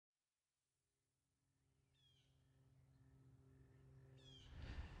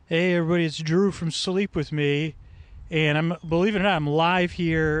Hey everybody, it's Drew from Sleep With Me, and believe it or not, I'm live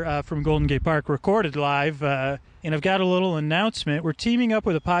here from Golden Gate Park, recorded live, and I've got a little announcement. We're teaming up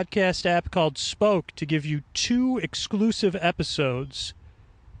with a podcast app called Spoke to give you 2 exclusive episodes.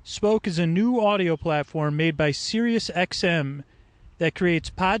 Spoke is a new audio platform made by SiriusXM that creates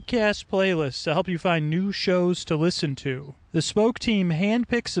podcast playlists to help you find new shows to listen to. The Spoke team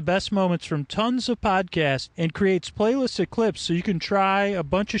handpicks the best moments from tons of podcasts and creates playlists of clips so you can try a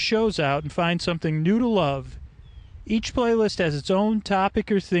bunch of shows out and find something new to love. Each playlist has its own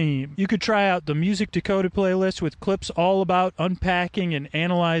topic or theme. You could try out the Music Decoded playlist with clips all about unpacking and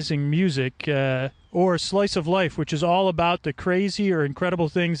analyzing music, or Slice of Life, which is all about the crazy or incredible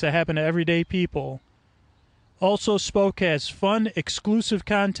things that happen to everyday people. Also, Spoke has fun, exclusive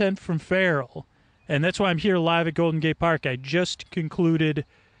content from Feral. And that's why I'm here live at Golden Gate Park. I just concluded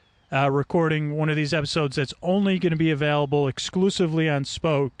recording one of these episodes that's only going to be available exclusively on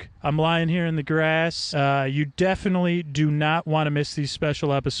Spoke. I'm lying here in the grass. You definitely do not want to miss these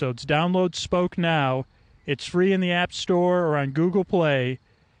special episodes. Download Spoke now. It's free in the App Store or on Google Play.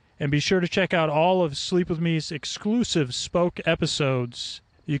 And be sure to check out all of Sleep With Me's exclusive Spoke episodes.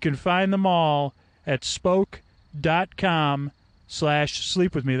 You can find them all at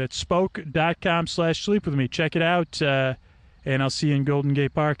spoke.com/sleepwithme. That's spoke.com/sleepwithme. Check it out, and I'll see you in Golden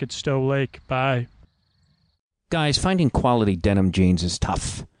Gate Park at Stowe Lake. Bye. Guys, finding quality denim jeans is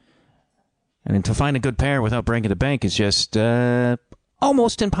tough. And to find a good pair without breaking the bank is just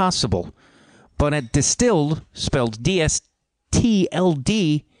almost impossible. But at Distilled, spelled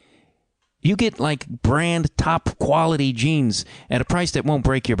D-S-T-L-D, you get, like, brand top quality jeans at a price that won't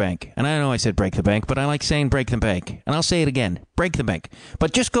break your bank. And I know I said break the bank, but I like saying break the bank. And I'll say it again, break the bank.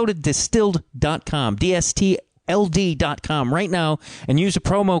 But just go to distilled.com, D-S-T-L-D.com right now, and use the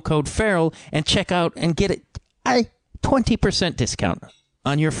promo code Feral and check out and get a 20% discount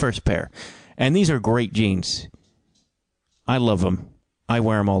on your first pair. And these are great jeans. I love them. I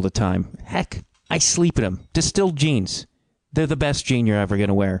wear them all the time. Heck, I sleep in them. Distilled jeans. They're the best jean you're ever going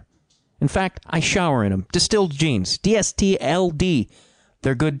to wear. In fact, I shower in them. Distilled jeans. D-S-T-L-D.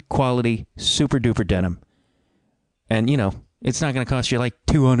 They're good quality, super-duper denim. And, you know, it's not going to cost you like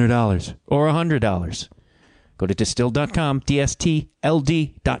 $200 or $100. Go to distilled.com,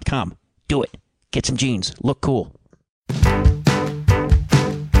 D-S-T-L-D.com. Do it. Get some jeans. Look cool.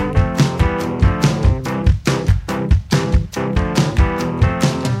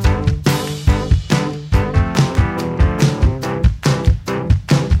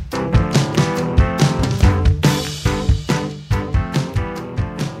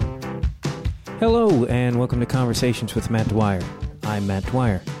 Hello, and welcome to Conversations with Matt Dwyer. I'm Matt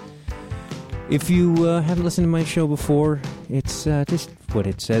Dwyer. If you haven't listened to my show before, it's just what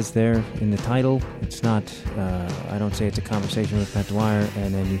it says there in the title. It's not, I don't say it's a conversation with Matt Dwyer,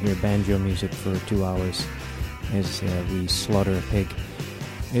 and then you hear banjo music for 2 hours as we slaughter a pig.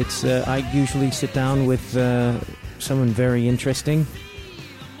 It's, I usually sit down with someone very interesting,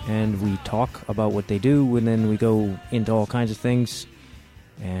 and we talk about what they do, and then we go into all kinds of things,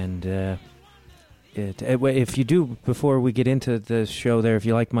 and if you do, before we get into the show there, if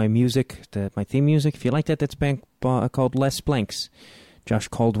you like my music, my theme music, if you like that, that's a band called Les Blanks. Josh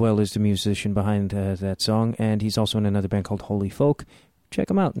Caldwell is the musician behind that song, and he's also in another band called Holy Folk. Check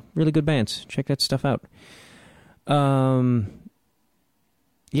them out. Really good bands. Check that stuff out.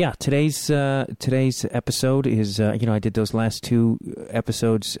 Yeah, today's episode is, I did those last 2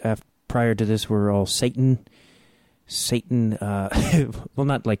 episodes prior to this were all Satan, well,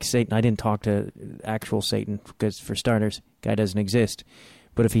 not like Satan. I didn't talk to actual Satan because, for starters, guy doesn't exist.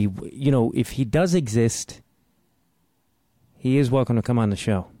 But if he does exist, he is welcome to come on the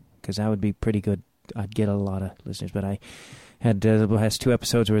show because that would be pretty good. I'd get a lot of listeners. But I had the last 2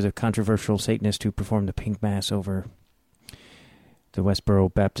 episodes where there's a controversial Satanist who performed a pink mass over the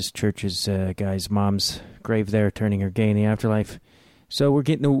Westboro Baptist Church's guy's mom's grave there, turning her gay in the afterlife. So we're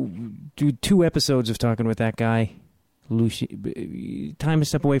getting to do 2 episodes of talking with that guy. Time to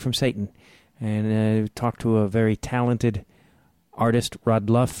step away from Satan and talk to a very talented artist, Rod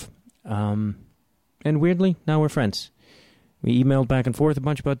Luff. And weirdly, now we're friends. We emailed back and forth a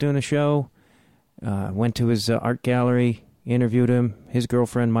bunch about doing a show. Went to his art gallery, interviewed him, his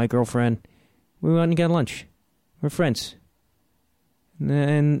girlfriend, my girlfriend. We went and got lunch. We're friends.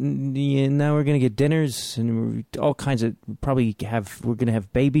 And now we're going to get dinners and all kinds of, we're going to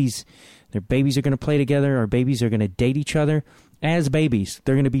have babies. Their babies are going to play together. Our babies are going to date each other as babies.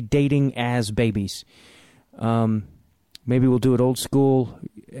 They're going to be dating as babies. Maybe we'll do it old school.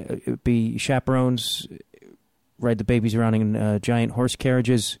 It'd be chaperones, ride the babies around in giant horse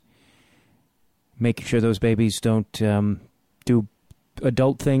carriages, making sure those babies don't do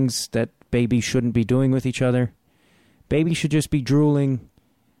adult things that babies shouldn't be doing with each other. Babies should just be drooling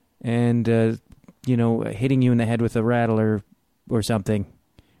and, hitting you in the head with a rattler or something.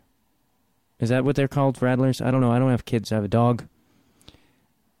 Is that what they're called, rattlers? I don't know. I don't have kids. I have a dog.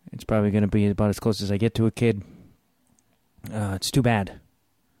 It's probably going to be about as close as I get to a kid. It's too bad.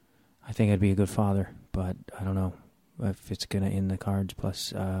 I think I'd be a good father, but I don't know if it's going to end the cards.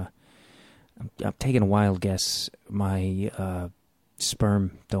 Plus, I'm taking a wild guess. My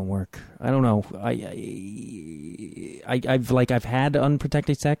sperm don't work. I don't know. I've had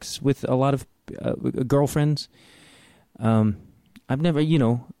unprotected sex with a lot of girlfriends. I've never,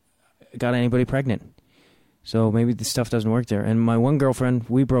 got anybody pregnant. So maybe the stuff doesn't work there. And my one girlfriend,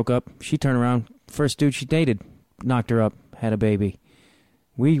 we broke up. She turned around. First dude she dated, knocked her up, had a baby.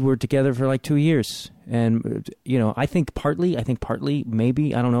 We were together for like 2 years. And, I think partly,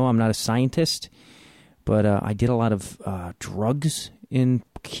 maybe, I don't know, I'm not a scientist, but I did a lot of drugs in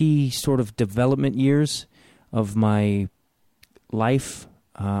key sort of development years of my life.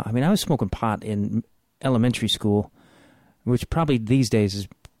 I was smoking pot in elementary school, which probably these days is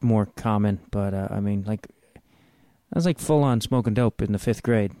more common, but I was like full on smoking dope in the 5th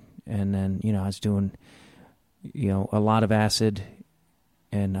grade, and then I was doing a lot of acid,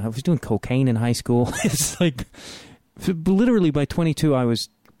 and I was doing cocaine in high school. It's like literally by 22 I was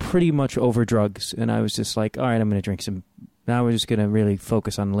pretty much over drugs, and I was just like, all right, I'm gonna drink some. Now we're just gonna really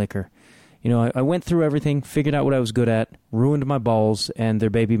focus on liquor. I went through everything, figured out what I was good at, ruined my balls and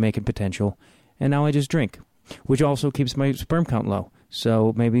their baby making potential, and now I just drink, which also keeps my sperm count low.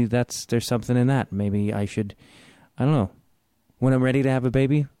 So maybe there's something in that. Maybe I should, I don't know. When I'm ready to have a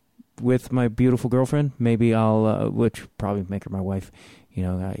baby with my beautiful girlfriend, maybe I'll, which probably make her my wife.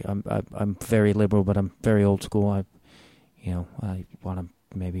 I'm very liberal, but I'm very old school. I want to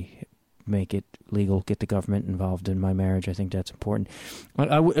maybe make it legal, get the government involved in my marriage. I think that's important.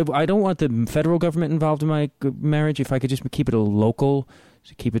 I don't want the federal government involved in my marriage. If I could just keep it a local.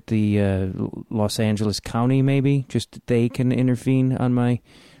 So keep it the Los Angeles County, maybe. Just they can intervene on my...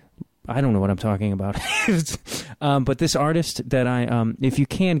 I don't know what I'm talking about. But this artist that if you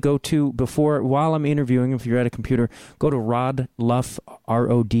can go to while I'm interviewing, if you're at a computer, go to Rod Luff,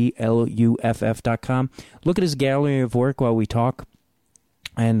 RODLUFF.com. Look at his gallery of work while we talk,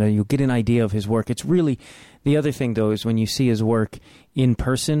 and you'll get an idea of his work. It's really... The other thing, though, is when you see his work in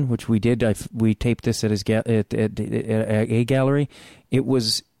person, which we did, we taped this at his at a gallery.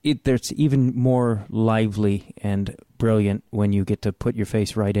 There's even more lively and brilliant when you get to put your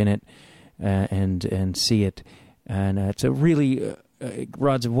face right in it and see it. And it's a really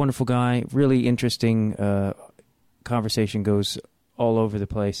Rod's a wonderful guy. Really interesting conversation, goes all over the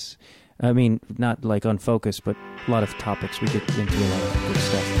place. Not like unfocused, but a lot of topics. We get into a lot of good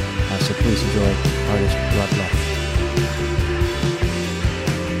stuff. So please enjoy artist Rod Luff.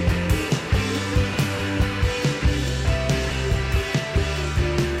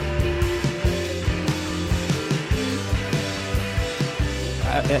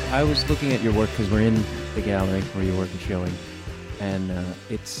 I was looking at your work because we're in the gallery where your work is showing, and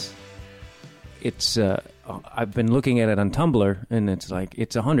it's I've been looking at it on Tumblr, and it's like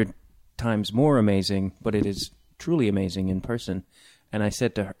it's 100 times more amazing, but it is truly amazing in person. And I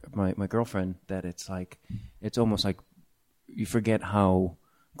said to her, my girlfriend, that it's almost like you forget how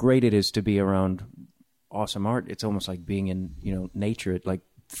great it is to be around awesome art. It's almost like being in nature. It like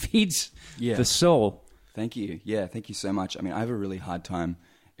feeds the soul. Thank you. Yeah, thank you so much. I have a really hard time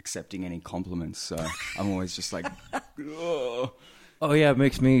accepting any compliments, so I'm always just like, ugh. Oh yeah, it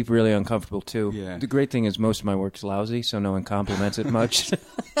makes me really uncomfortable too. Yeah. The great thing is most of my work's lousy, so no one compliments it much.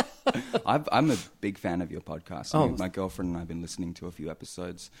 I'm a big fan of your podcast. Oh. My girlfriend and I have been listening to a few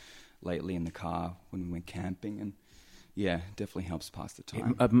episodes lately in the car when we went camping, and yeah, definitely helps pass the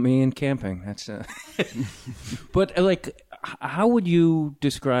time. Me and camping. That's. But how would you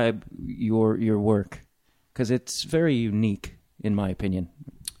describe your work? Because it's very unique, in my opinion.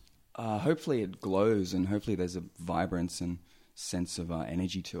 Hopefully, it glows, and hopefully, there's a vibrance and sense of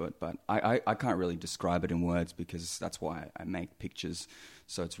energy to it. But I can't really describe it in words because that's why I make pictures.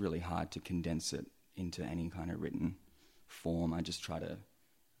 So it's really hard to condense it into any kind of written form. I just try to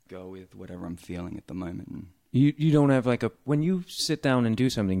go with whatever I'm feeling at the moment. You don't have when you sit down and do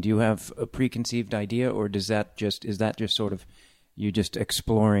something, do you have a preconceived idea, or is that just sort of you just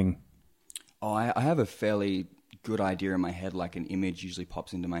exploring? Oh, I have a fairly good idea in my head, like an image usually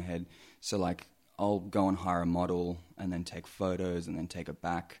pops into my head. So I'll go and hire a model and then take photos and then take it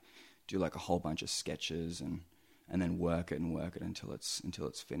back, do a whole bunch of sketches and then work it until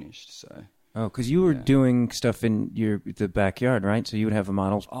it's finished. So Oh, because you were doing stuff in the backyard, right? So you would have a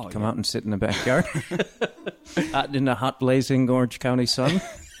model come yeah. out and sit in the backyard out in the hot, blazing Orange County sun.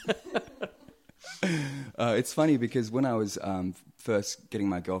 It's funny because when I was first getting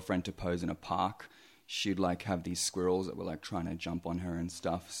my girlfriend to pose in a park, she'd like have these squirrels that were like trying to jump on her and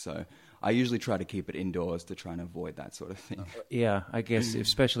stuff. So I usually try to keep it indoors to try and avoid that sort of thing. Yeah, I guess,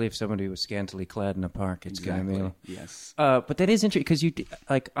 especially if somebody was scantily clad in a park, it's Exactly. going to be... Yes. But that is interesting because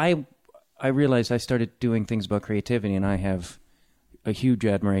I realized I started doing things about creativity, and I have a huge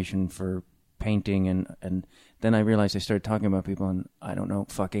admiration for painting, and then I realized I started talking about people, and I don't know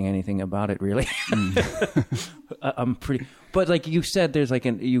fucking anything about it really. I'm pretty, but like you said, there's like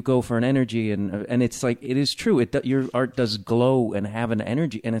you go for an energy, and it's like it is true. Your art does glow and have an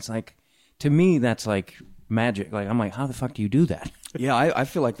energy, and it's like to me that's like magic. Like I'm like, how the fuck do you do that? Yeah, I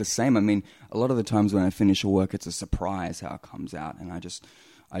feel like the same. I mean, a lot of the times when I finish a work, it's a surprise how it comes out, and I just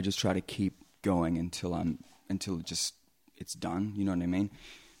try to keep going until it's done. You know what I mean?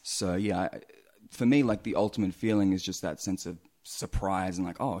 So yeah, for me, like the ultimate feeling is just that sense of surprise and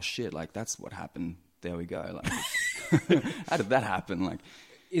like, oh shit, like that's what happened. There we go. Like, how did that happen? Like,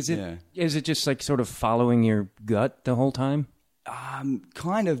 Is it just like sort of following your gut the whole time?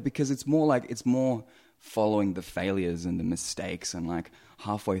 Kind of, because it's more following the failures and the mistakes, and like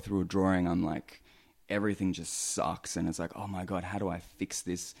halfway through a drawing, I'm like, everything just sucks, and it's like, oh my God, how do I fix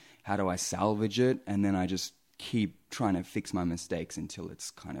this? How do I salvage it? And then I just keep trying to fix my mistakes until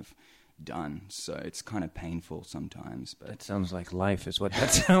it's kind of done. So it's kind of painful sometimes. But That sounds like life is what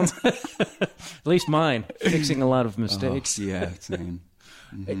that sounds at least mine, fixing a lot of mistakes. yeah, same.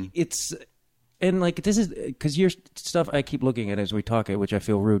 Mm-hmm. It's, and like this is, because your stuff I keep looking at as we talk it, which I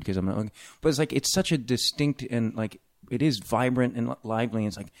feel rude because I'm not looking, but it's like, it's such a distinct and like, it is vibrant and lively. And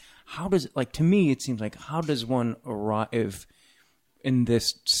it's like, how does it, like, to me, it seems like, how does one arrive in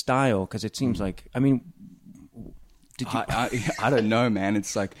this style? Because it seems like, I mean, did you... I don't know, man.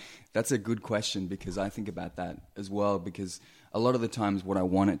 It's like, that's a good question, because I think about that as well, because a lot of the times what I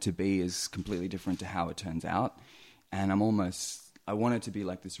want it to be is completely different to how it turns out. And I want it to be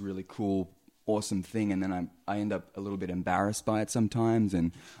like this really cool, awesome thing. And then I end up a little bit embarrassed by it sometimes.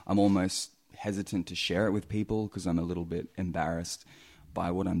 And I'm almost hesitant to share it with people because I'm a little bit embarrassed by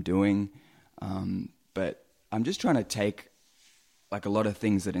what I'm doing. But I'm just trying to take like a lot of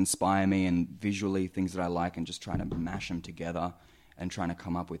things that inspire me and visually things that I like, and just trying to mash them together and trying to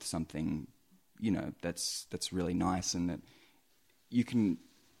come up with something, you know, that's really nice, and that you can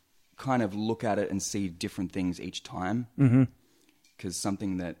kind of look at it and see different things each time. Mm-hmm. Because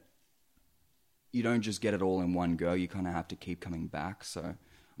something that you don't just get it all in one go, you kind of have to keep coming back. So, I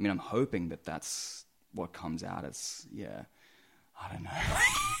mean, I'm hoping that that's what comes out. It's, yeah, I don't know.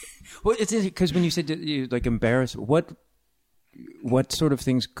 Well, it's because when you said you like embarrassed, what sort of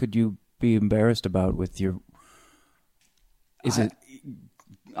things could you be embarrassed about with your? It's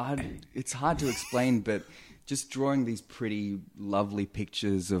hard to explain, but just drawing these pretty lovely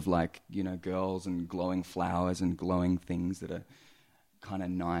pictures of, like, you know, girls and glowing flowers and glowing things that are kind of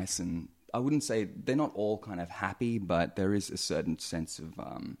nice, and I wouldn't say they're not all kind of happy, but there is a certain sense of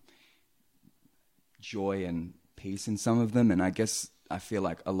joy and peace in some of them. And I guess I feel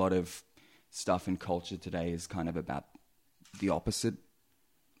like a lot of stuff in culture today is kind of about the opposite,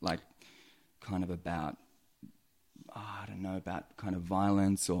 like kind of about, I don't know, about kind of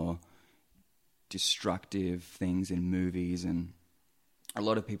violence or destructive things in movies. And a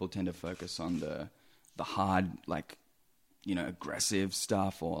lot of people tend to focus on the hard, like, you know, aggressive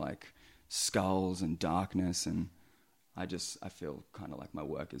stuff, or like skulls and darkness. And I feel kind of like my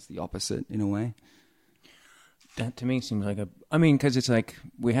work is the opposite in a way. That to me seems like because it's like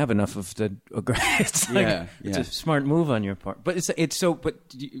we have enough of the it's like, it's a smart move on your part. But it's so, but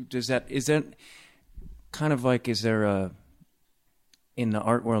is that kind of like, is there in the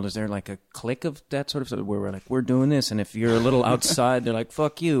art world, is there like a clique of that sort of stuff where we're like, we're doing this, and if you're a little outside, they're like,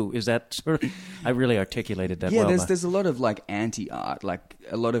 fuck you? Is that sort of, I really articulated that well. Yeah, there's a lot of like anti-art. Like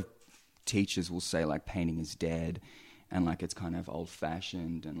a lot of teachers will say like painting is dead, and like it's kind of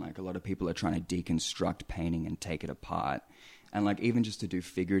old-fashioned, and like a lot of people are trying to deconstruct painting and take it apart. And like even just to do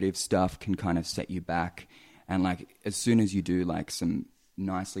figurative stuff can kind of set you back. And like as soon as you do like some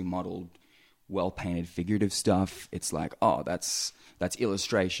nicely modeled, well-painted figurative stuff, it's like, oh, that's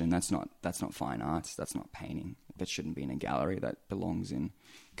illustration. That's not fine arts. That's not painting. That shouldn't be in a gallery. That belongs in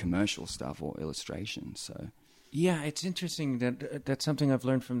commercial stuff or illustration. So yeah, it's interesting that's something I've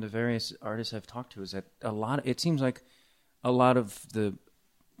learned from the various artists I've talked to, is that it seems like a lot of the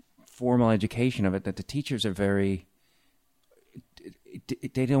formal education of it, that the teachers are very,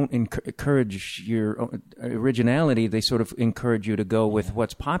 they don't encourage your originality. They sort of encourage you to go with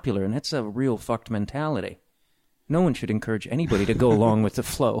what's popular, and that's a real fucked mentality. No one should encourage anybody to go along with the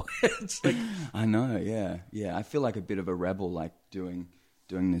flow. It's like, I know, yeah. I feel like a bit of a rebel, like doing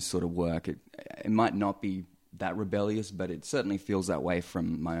this sort of work. It might not be that rebellious, but it certainly feels that way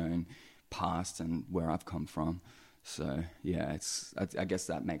from my own past and where I've come from. So yeah, I guess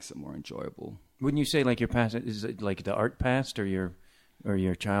that makes it more enjoyable. Wouldn't you say like your past is it like the art past or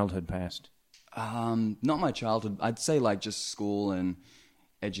your childhood past? Not my childhood. I'd say like just school and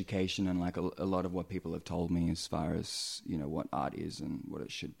education and like a lot of what people have told me as far as, you know, what art is and what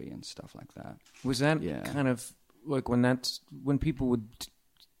it should be and stuff like that. Was that kind of like when people would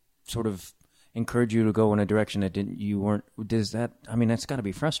sort of encourage you to go in a direction that that's got to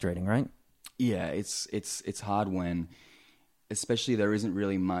be frustrating, right? Yeah, it's hard when, especially there isn't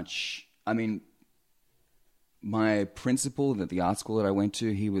really much. I mean, my principal at the art school that I went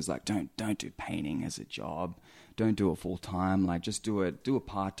to, he was like, don't do painting as a job. Don't do it full time. Like, just do it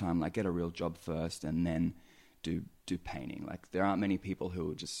part time. Like, get a real job first, and then do painting. Like, there aren't many people who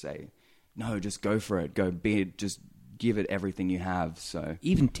will just say, no, just go for it. Just give it everything you have. So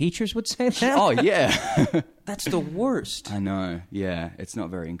even teachers would say that. Oh yeah, that's the worst. I know. Yeah, it's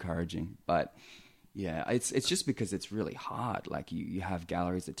not very encouraging, but yeah, it's just because it's really hard. Like, you have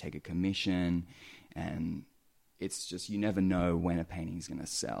galleries that take a commission, and it's just, you never know when a painting's going to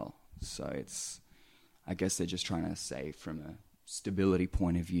sell. So I guess they're just trying to say, from a stability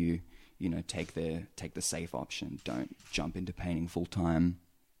point of view, you know, take the safe option. Don't jump into painting full time,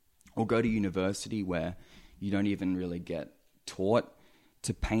 or go to university where you don't even really get taught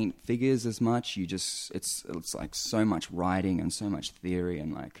to paint figures as much. It's like so much writing and so much theory,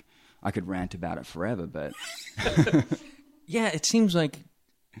 and like I could rant about it forever, but yeah, it seems like,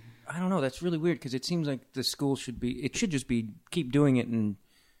 I don't know, that's really weird, because it seems like the school should just be keep doing it and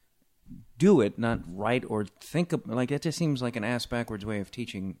do it, not write or think of, like, it just seems like an ass backwards way of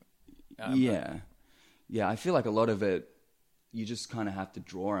teaching. Yeah, I feel like a lot of it, you just kind of have to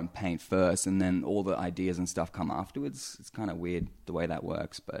draw and paint first, and then all the ideas and stuff come afterwards. It's kind of weird the way that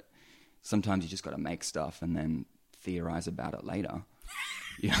works, but sometimes you just got to make stuff and then theorize about it later.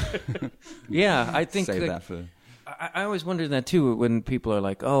 Yeah, I think save that for. I always wonder that too, when people are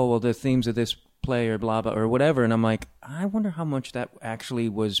like, "Oh, well, the themes of this play or blah blah or whatever," and I'm like, I wonder how much that actually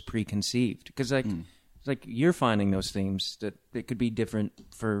was preconceived, because like, it's like you're finding those themes that it could be different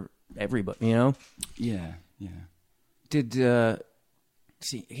for everybody, you know? Yeah. I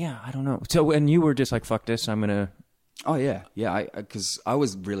don't know. So when you were just like, fuck this, I'm gonna. Oh yeah. Because I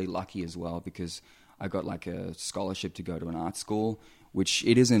was really lucky as well, because I got like a scholarship to go to an art school, which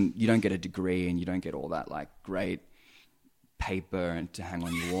it isn't. You don't get a degree, and you don't get all that like great paper and to hang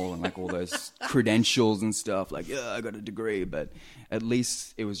on your wall and like all those credentials and stuff. Like, yeah, I got a degree, but at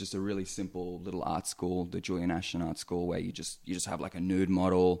least it was just a really simple little art school, the Julian Ashton Art School, where you just have like a nude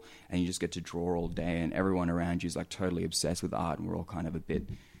model and you just get to draw all day, and everyone around you is like totally obsessed with art, and we're all kind of a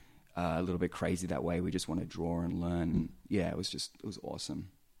little bit crazy that way. We just want to draw and learn. And yeah, it was awesome.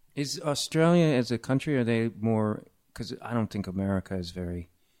 Is Australia as a country, are they more, because I don't think America is very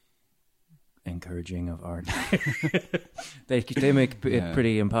encouraging of art. They make it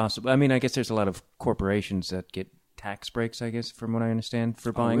pretty impossible. I mean, I guess there's a lot of corporations that get tax breaks, I guess, from what I understand,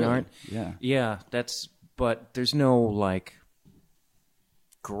 for buying art. Yeah, but there's no like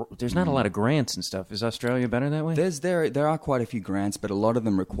there's not a lot of grants and stuff. Is Australia better that way? There are quite a few grants, but a lot of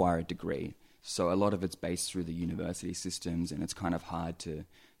them require a degree. So a lot of it's based through the university systems, and it's kind of hard to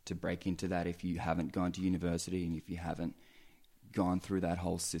break into that if you haven't gone to university and if you haven't gone through that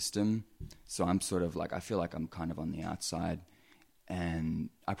whole system. So I'm sort of like, I feel like I'm kind of on the outside, and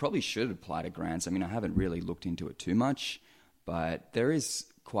I probably should apply to grants. I mean, I haven't really looked into it too much, but there's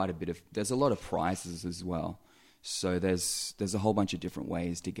a lot of prizes as well. So there's a whole bunch of different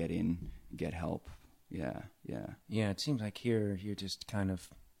ways to get in, get help. Yeah. It seems like here you're just kind of,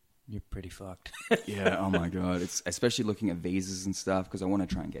 you're pretty fucked. Yeah, oh my God. It's especially looking at visas and stuff, because I want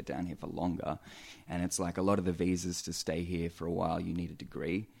to try and get down here for longer. And it's like a lot of the visas to stay here for a while, you need a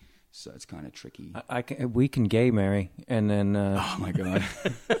degree. So it's kind of tricky. We can gay marry, and then... oh my God.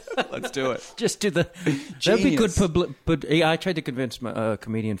 Let's do it. Just do the... That'd be good but I tried to convince a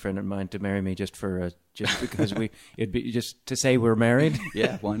comedian friend of mine to marry me just because it'd be just to say we're married.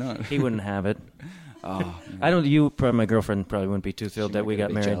 Yeah, why not? He wouldn't have it. Oh, man. I don't. My girlfriend probably wouldn't be too thrilled that we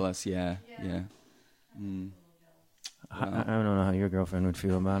got married. Jealous, yeah. Mm. I don't know how your girlfriend would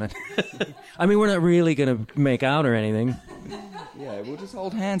feel about it. I mean, we're not really gonna make out or anything. Yeah, we'll just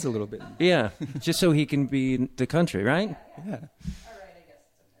hold hands a little bit. Yeah, just so he can be in the country, right? Yeah.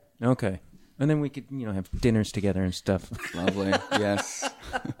 Okay. And then we could, have dinners together and stuff. Lovely. Yes.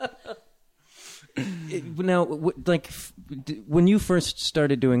 Now, when you first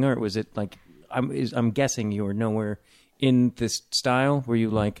started doing art, was it like, I'm guessing you were nowhere in this style? Were you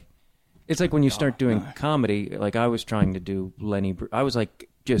like, it's like when you start doing comedy, like I was trying to do Lenny, I was like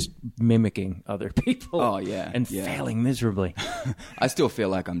just mimicking other people. Oh, yeah. And failing miserably. I still feel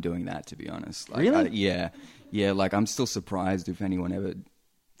like I'm doing that, to be honest. Like, really? Yeah, like I'm still surprised if anyone ever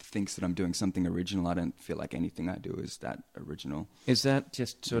thinks that I'm doing something original. I don't feel like anything I do is that original. Is that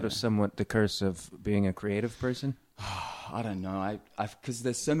just sort of somewhat the curse of being a creative person? I don't know. Because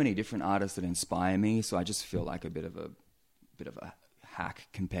there's so many different artists that inspire me, so I just feel like a bit of a hack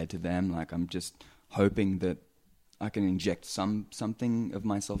compared to them. Like I'm just hoping that I can inject something of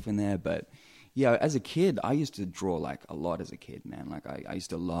myself in there. But yeah, as a kid, I used to draw like a lot as a kid, man. Like I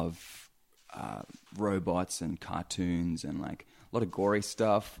used to love robots and cartoons and like a lot of gory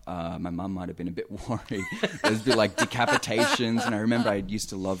stuff. My mum might have been a bit worried. There'd be like decapitations, and I remember I used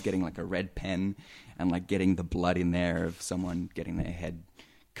to love getting like a red pen and like getting the blood in there of someone getting their head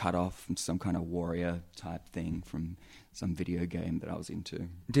cut off from some kind of warrior type thing from some video game that I was into.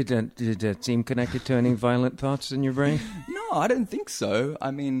 Did that seem connected to any violent thoughts in your brain? No, I don't think so.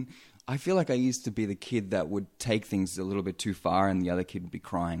 I mean, I feel like I used to be the kid that would take things a little bit too far and the other kid would be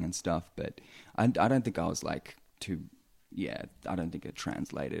crying and stuff. But I don't think I was like too... Yeah, I don't think it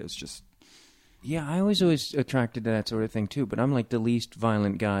translated. It was just... Yeah, I was always attracted to that sort of thing too, but I'm like the least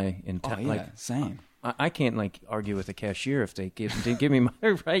violent guy in town. Oh, yeah, like, same. I can't like argue with a cashier if they give me my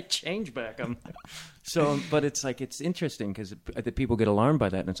right change back. But it's like, it's interesting because the people get alarmed by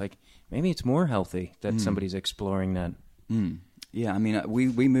that, and it's like, maybe it's more healthy that somebody's exploring that. Yeah, I mean,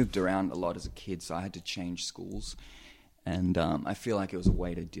 we moved around a lot as a kid, so I had to change schools, and I feel like it was a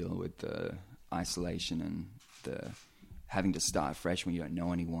way to deal with the isolation and the having to start fresh when you don't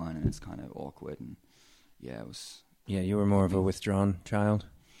know anyone, and it's kind of awkward. And yeah, it was... Yeah, you were more of a withdrawn child?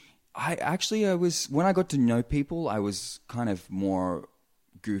 I was... When I got to know people, I was kind of more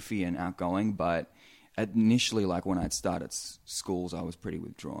goofy and outgoing, but initially, like when I'd started schools, I was pretty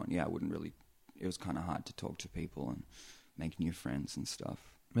withdrawn. Yeah, I wouldn't really... It was kind of hard to talk to people and make new friends and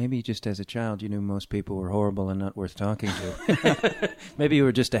stuff. Maybe just as a child, you knew most people were horrible and not worth talking to. Maybe you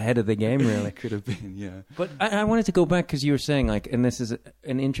were just ahead of the game, really. Could have been, yeah. But I wanted to go back because you were saying, like, and this is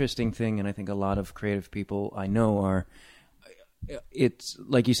an interesting thing, and I think a lot of creative people I know are, it's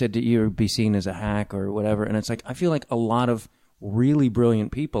like you said, you'd be seen as a hack or whatever, and it's like, I feel like a lot of really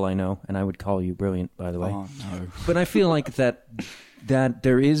brilliant people I know, and I would call you brilliant, by the way. Oh, no. But I feel like that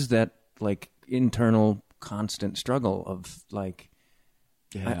there is that, like, internal constant struggle of, like,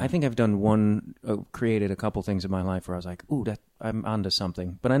 yeah. I think I've done created a couple things in my life where I was like, ooh, I'm onto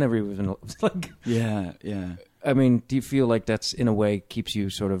something. But I never even, like... Yeah. I mean, do you feel like that's, in a way, keeps you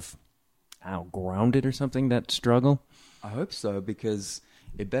sort of, grounded or something, that struggle? I hope so, because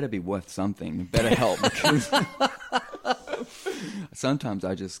it better be worth something. It better help, because sometimes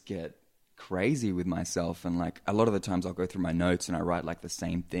I just get crazy with myself. And, like, a lot of the times I'll go through my notes and I write, like, the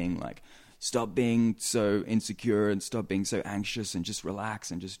same thing, like... Stop being so insecure and stop being so anxious and just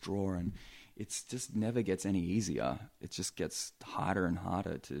relax and just draw. And it's just never gets any easier. It just gets harder and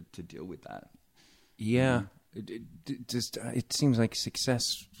harder to deal with that. Yeah. It seems like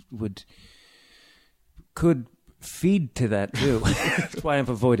success could feed to that too. That's why I've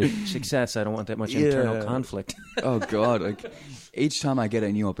avoided success. I don't want that much internal conflict. Oh God. Like each time I get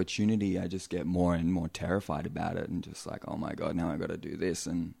a new opportunity, I just get more and more terrified about it and just like, oh my God, now I got to do this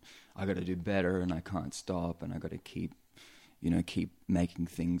and I got to do better and I can't stop and I got to keep making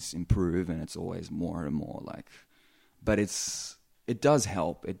things improve, and it's always more and more like, but it does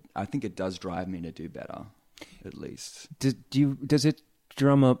help. I think it does drive me to do better, at least. Does it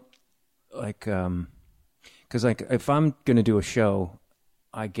drum up like, cause like if I'm going to do a show,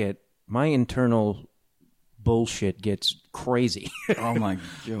 I get my internal bullshit gets crazy. Oh my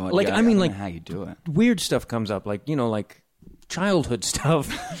God. Like, yeah, I mean, don't like know how you do it. Weird stuff comes up, like, like childhood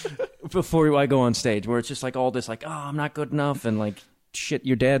stuff before I go on stage where it's just like all this like, oh, I'm not good enough. And like shit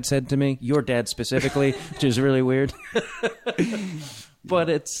your dad said to me, your dad specifically, which is really weird. But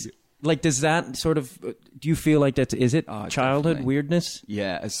it's like, does that sort of, do you feel like is it childhood definitely. Weirdness?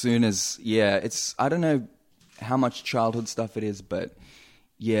 Yeah. As soon as, it's, I don't know how much childhood stuff it is, but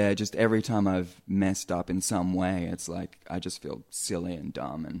yeah, just every time I've messed up in some way, it's like, I just feel silly and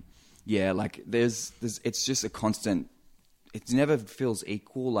dumb. And yeah, like there's it's just a constant, it never feels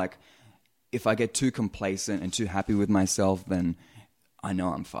equal. Like if I get too complacent and too happy with myself, then I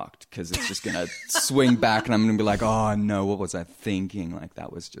know I'm fucked because it's just going to swing back and I'm going to be like, oh no, what was I thinking? Like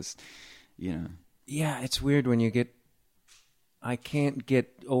that was just, Yeah, it's weird when you I can't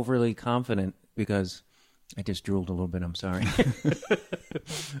get overly confident because I just drooled a little bit. I'm sorry,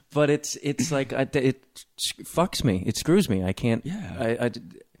 but it's like it fucks me. It screws me. I can't. Yeah.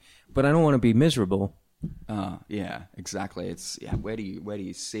 But I don't want to be miserable. Yeah, exactly. It's where do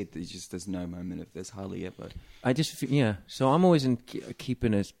you sit? There's no moment there's hardly ever. So I'm always in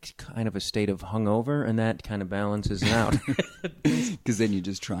keeping a kind of a state of hungover, and that kind of balances it out. Because then you're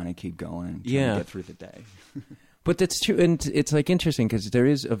just trying to keep going and trying to get through the day. But that's true, and it's like interesting because there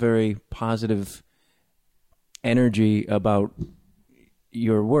is a very positive energy about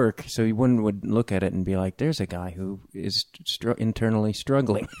your work, so you would look at it and be like, "There's a guy who is internally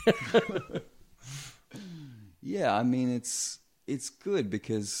struggling." Yeah, I mean it's good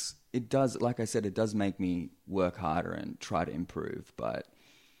because it does, like I said, it does make me work harder and try to improve. But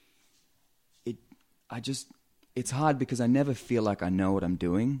it's hard because I never feel like I know what I'm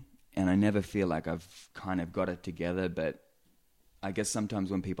doing, and I never feel like I've kind of got it together. But I guess sometimes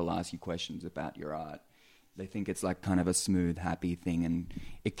when people ask you questions about your art, they think it's like kind of a smooth, happy thing, and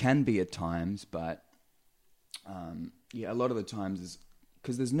it can be at times. But a lot of the times is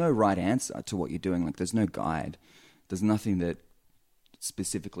because there's no right answer to what you're doing. Like there's no guide. There's nothing that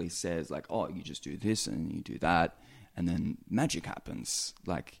specifically says like, oh, you just do this and you do that, and then magic happens.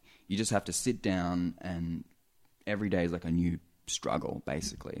 Like you just have to sit down, and every day is like a new struggle,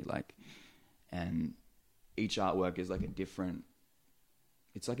 basically. Like, and each artwork is like a different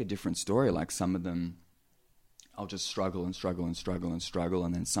story. Like some of them I'll just struggle and struggle and struggle and struggle,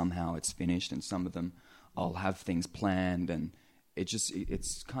 and then somehow it's finished. And some of them I'll have things planned, and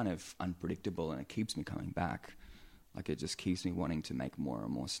it's kind of unpredictable, and it keeps me coming back. Like it just keeps me wanting to make more and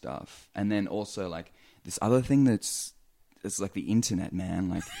more stuff. And then also like this other thing it's like the internet, man.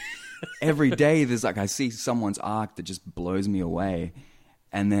 Like every day there's like I see someone's art that just blows me away,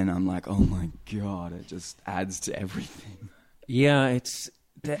 and then I'm like, oh my God, it just adds to everything. Yeah,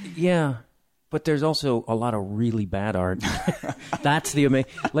 but there's also a lot of really bad art. That's the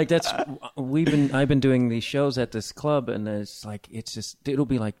amazing. Like I've been doing these shows at this club, and it'll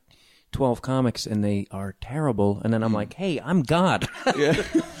be like 12 comics, and they are terrible. And then I'm like, hey, I'm God. Yeah.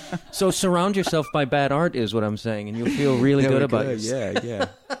 So surround yourself by bad art is what I'm saying, and you'll feel really good about it. Yeah.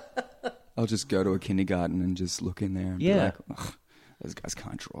 I'll just go to a kindergarten and just look in there and be like, oh, those guys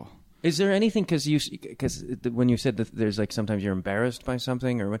can't draw. Is there anything, because when you said that there's like sometimes you're embarrassed by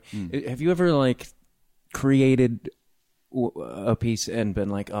something, or have you ever like created a piece and been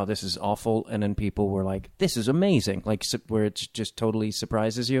like, oh, this is awful, and then people were like, this is amazing, like where it just totally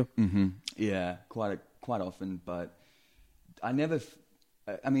surprises you? Mm-hmm. Yeah, quite often, but I never.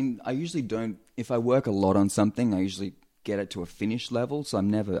 I mean, I usually don't. If I work a lot on something, I usually get it to a finished level, so I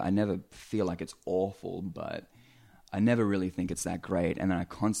never feel like it's awful, but I never really think it's that great, and then I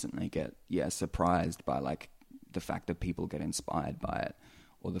constantly get surprised by like the fact that people get inspired by it,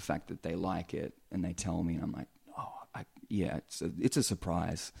 or the fact that they like it and they tell me, and I'm like, it's a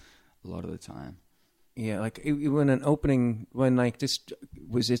surprise a lot of the time. Yeah, like when like this,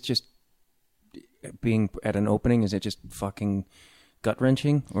 was it just being at an opening? Is it just fucking gut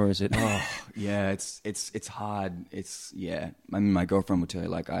wrenching, or is it? Oh, yeah, it's hard. I mean, my girlfriend would tell you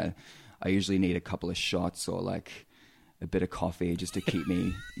like I usually need a couple of shots or like a bit of coffee just to keep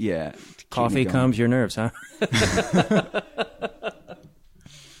me, Coffee calms your nerves, huh?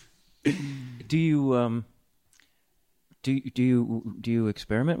 Do you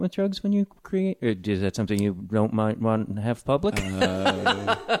experiment with drugs when you create? Or is that something you don't want to have public?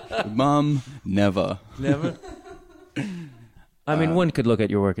 Mom, never. Never? I mean, one could look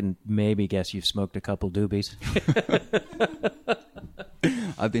at your work and maybe guess you've smoked a couple doobies.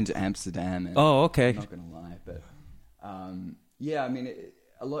 I've been to Amsterdam. And okay. I'm not going to lie, but I mean,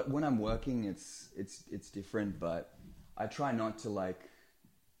 a lot when I'm working, it's different. But I try not to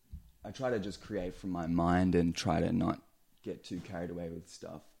I try to just create from my mind and try to not get too carried away with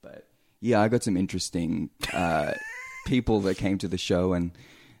stuff. But I got some interesting people that came to the show, and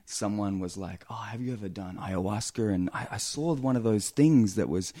someone was like, oh, have you ever done ayahuasca? And I saw one of those things that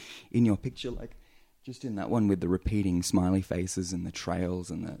was in your picture, like just in that one with the repeating smiley faces and the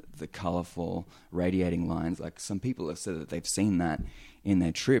trails and the colorful radiating lines. Like some people have said that they've seen that in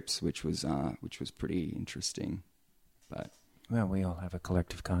their trips, which was pretty interesting. But well, we all have a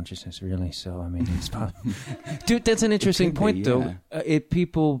collective consciousness, really. So I mean, it's dude, that's an interesting point, though. Do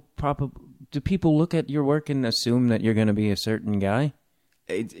people look at your work and assume that you're going to be a certain guy?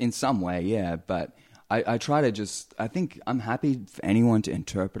 In some way, yeah. But I try to I think I'm happy for anyone to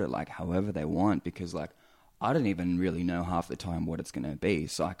interpret it like however they want, because like I don't even really know half the time what it's going to be,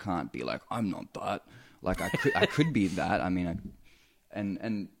 so I can't be like, I'm not that. Like I could be that. I mean,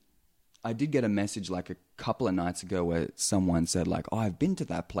 and I did get a message like a couple of nights ago where someone said like, "Oh, I've been to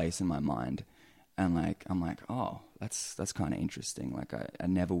that place in my mind," and like I'm like, "Oh, that's kind of interesting." Like I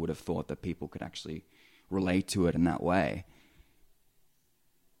never would have thought that people could actually relate to it in that way.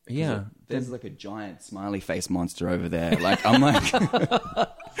 Yeah, There's like a giant smiley face monster over there. Like I'm like,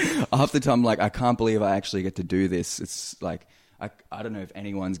 half the time, like I can't believe I actually get to do this. It's like I don't know if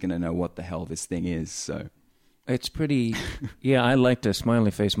anyone's gonna know what the hell this thing is. So it's pretty. Yeah, I liked a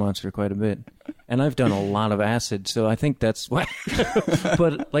smiley face monster quite a bit, and I've done a lot of acid, so I think that's why.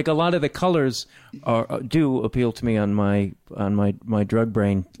 But like a lot of the colors do appeal to me on my drug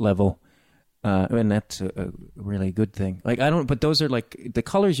brain level. And that's a really good thing. Like but those are like the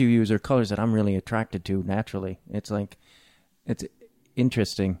colors you use are colors that I'm really attracted to naturally. It's like, it's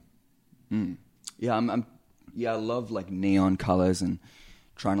interesting. Yeah, I love like neon colors and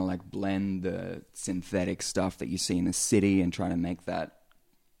trying to like blend the synthetic stuff that you see in the city and trying to make that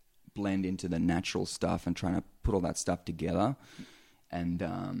blend into the natural stuff and trying to put all that stuff together.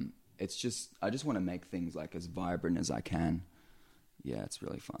 And it's just, I just want to make things like as vibrant as I can. Yeah, it's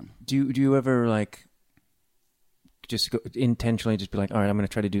really fun. Do you ever like just intentionally just be like, all right, I'm going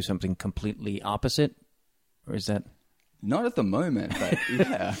to try to do something completely opposite, or is that not at the moment? But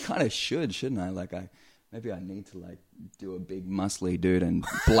yeah, I kind of shouldn't I? Like maybe I need to like do a big muscly dude and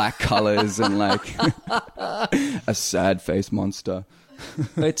black colors and like a sad face monster.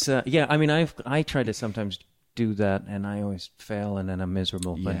 It's yeah. I mean, I try to sometimes do that, and I always fail, and then I'm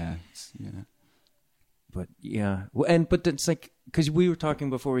miserable. But, yeah. But yeah, but it's like, because we were talking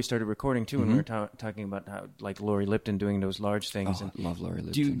before we started recording too, and we were talking about how like Laurie Lipton doing those large things. Oh, and I love Laurie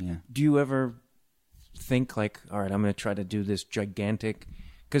Lipton. Do you ever think like, all right, I'm going to try to do this gigantic?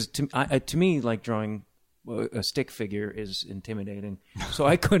 Because to me, like drawing a stick figure is intimidating, so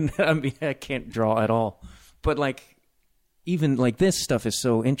I couldn't. I mean, I can't draw at all. But like, even like this stuff is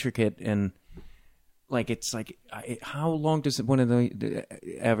so intricate and. Like it's like, how long does one of the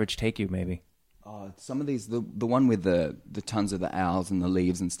average take you? Maybe. Some of these, the one with the tons of the owls and the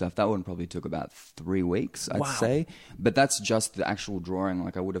leaves and stuff, that one probably took about 3 weeks, I'd say. But that's just the actual drawing.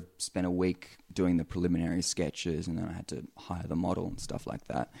 Like I would have spent a week doing the preliminary sketches, and then I had to hire the model and stuff like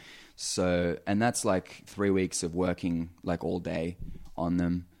that. So, and that's like 3 weeks of working like all day on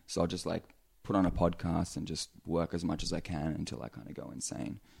them. So I'll just like put on a podcast and just work as much as I can until I kind of go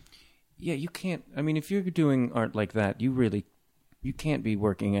insane. Yeah, you can't. I mean, if you're doing art like that, you can't be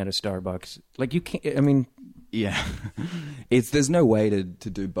working at a Starbucks. Like you can't. I mean, yeah, there's no way to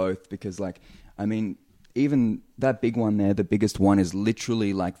do both because, like, I mean, even that big one there, the biggest one is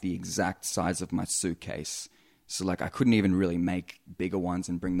literally like the exact size of my suitcase. So like, I couldn't even really make bigger ones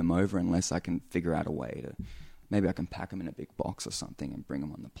and bring them over unless I can figure out a way to. Maybe I can pack them in a big box or something and bring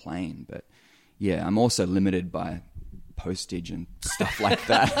them on the plane. But yeah, I'm also limited by postage and stuff like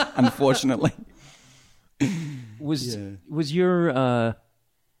that, unfortunately. Was your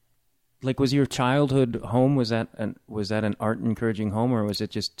was your childhood home, was that an art encouraging home, or was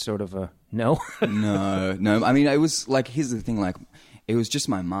it just sort of a no? No. I mean, it was like, here's the thing, like it was just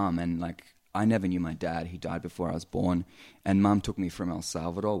my mom, and like I never knew my dad. He died before I was born, and mom took me from El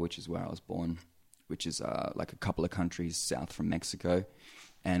Salvador, which is where I was born, which is like a couple of countries south from Mexico,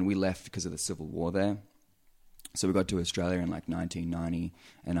 and we left because of the Civil War there. So we got to Australia in like 1990,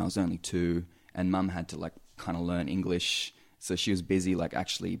 and I was only 2, and mum had to like kind of learn English. So she was busy like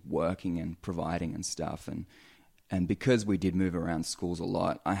actually working and providing and stuff. And because we did move around schools a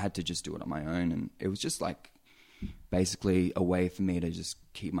lot, I had to just do it on my own. And it was just like basically a way for me to just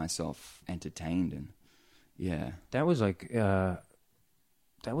keep myself entertained. And yeah. That was like, that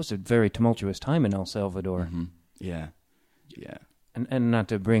was a very tumultuous time in El Salvador. Mm-hmm. Yeah. Yeah. And not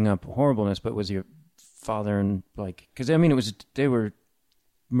to bring up horribleness, but was your father and like, because I mean, they were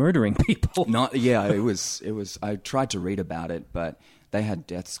murdering people. It was. I tried to read about it, but they had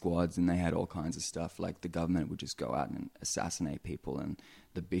death squads and they had all kinds of stuff. Like the government would just go out and assassinate people, and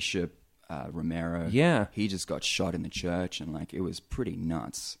the bishop Romero, he just got shot in the church, and like it was pretty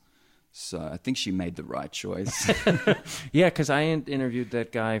nuts. So I think she made the right choice. Yeah, because I interviewed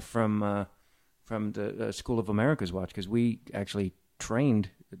that guy from the School of America's Watch, because we actually trained.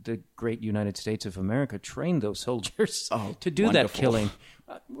 The great United States of America trained those soldiers to do that killing.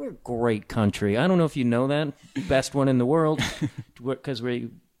 We're a great country. I don't know if you know that. Best one in the world, because we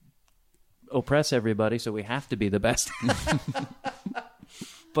oppress everybody, so we have to be the best.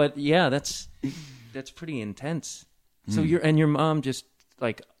 But yeah, that's pretty intense. So your mom just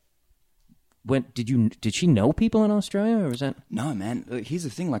like did she know people in Australia, or was that? No, man. Here's the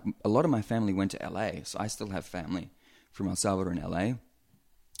thing. Like a lot of my family went to LA, so I still have family from El Salvador in LA.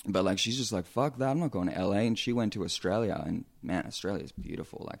 But like she's just like, fuck that, I'm not going to LA. And she went to Australia, and man, Australia is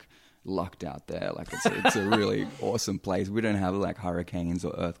beautiful. Like lucked out there. Like it's a really awesome place. We don't have like hurricanes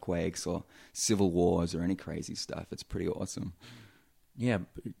or earthquakes or civil wars or any crazy stuff. It's pretty awesome. Yeah,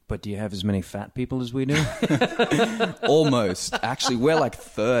 but do you have as many fat people as we do? Almost. Actually, we're like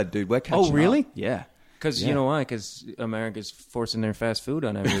third, dude. We're catching Oh, really? up. Yeah. Because you know why? Because America's forcing their fast food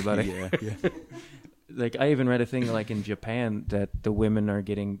on everybody. Yeah. Like, I even read a thing like in Japan that the women are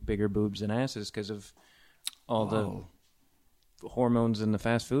getting bigger boobs and asses because of all the hormones and the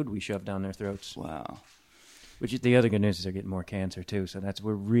fast food we shove down their throats. Wow. Which the other good news is they're getting more cancer too. So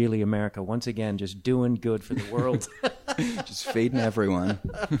we're really America once again, just doing good for the world. Just feeding everyone.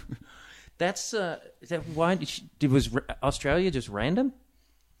 Is that why was Australia just random?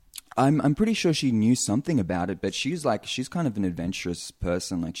 I'm pretty sure she knew something about it, but she's kind of an adventurous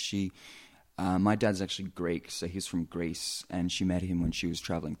person. Like my dad's actually Greek, so he's from Greece, and she met him when she was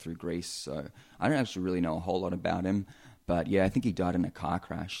traveling through Greece. So I don't actually really know a whole lot about him, but yeah, I think he died in a car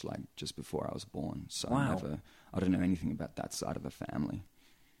crash like just before I was born. So wow. I don't know anything about that side of the family.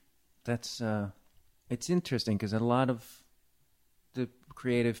 That's it's interesting because a lot of the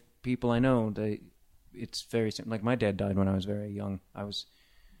creative people I know, it's very like my dad died when I was very young. I was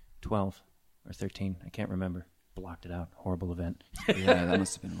 12 or 13. I can't remember. Blocked it out. Horrible event. Yeah, that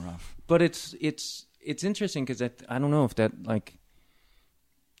must have been rough. But it's interesting because I don't know if that like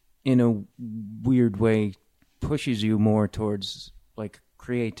in a weird way pushes you more towards like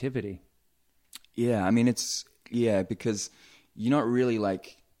creativity. Yeah, I mean because you're not really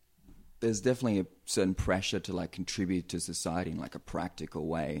like there's definitely a certain pressure to like contribute to society in like a practical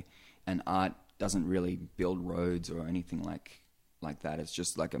way, and art doesn't really build roads or anything like that. It's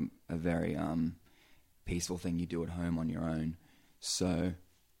just like a very peaceful thing you do at home on your own. So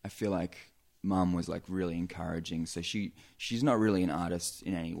I feel like Mum was like really encouraging. So she's not really an artist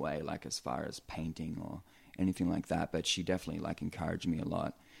in any way, like as far as painting or anything like that, but she definitely like encouraged me a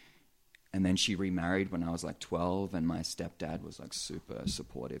lot. And then she remarried when I was like 12, and my stepdad was like super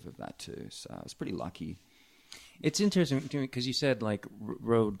supportive of that too. So I was pretty lucky. It's interesting because you said like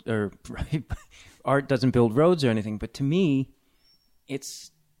road or art doesn't build roads or anything, but to me,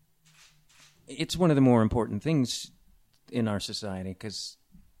 it's one of the more important things in our society because,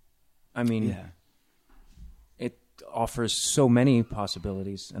 I mean, it offers so many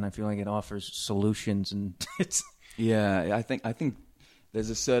possibilities, and I feel like it offers solutions, and it's I think there's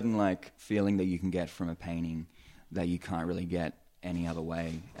a certain like feeling that you can get from a painting that you can't really get any other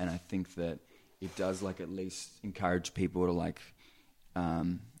way, and I think that it does like at least encourage people to like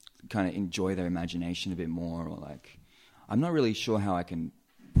kind of enjoy their imagination a bit more, or like I'm not really sure how I can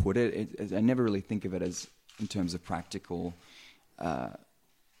put it. I never really think of it as in terms of practical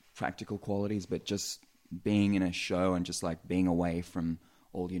qualities, but just being in a show and just like being away from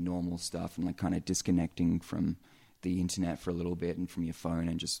all your normal stuff and like kind of disconnecting from the internet for a little bit and from your phone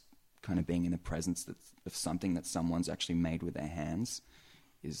and just kind of being in the presence of something that someone's actually made with their hands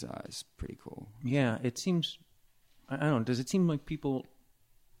is pretty cool. Yeah, it seems, I don't know, does it seem like people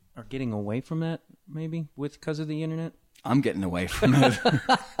are getting away from that maybe because of the internet? I'm getting away from it.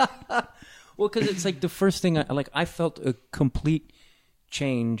 Well, because it's like the first thing I felt a complete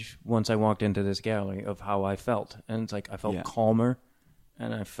change once I walked into this gallery of how I felt, and it's like I felt calmer,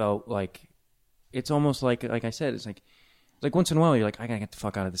 and I felt like it's almost like I said, it's like once in a while you're like, I gotta get the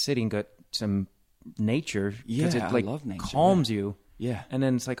fuck out of the city and get some nature because it like I love nature, calms you. Yeah, and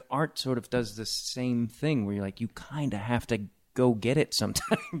then it's like art sort of does the same thing where you're like you kind of have to go get it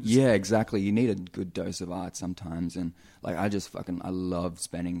sometimes. Yeah, exactly. You need a good dose of art sometimes, and like I love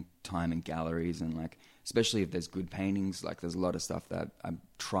spending time in galleries, and like especially if there's good paintings. Like there's a lot of stuff that I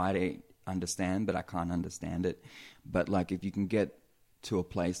try to understand, but I can't understand it. But like if you can get to a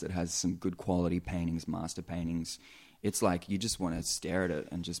place that has some good quality paintings, master paintings, it's like you just want to stare at it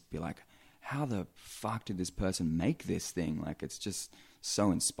and just be like, how the fuck did this person make this thing? Like it's just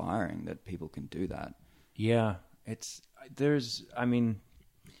so inspiring that people can do that. Yeah.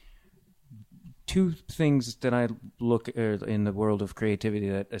 Two things that I look at in the world of creativity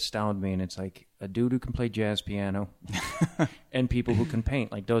that astound me, and it's like a dude who can play jazz piano and people who can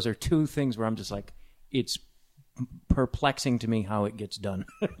paint. Like those are two things where I'm just like, it's perplexing to me how it gets done.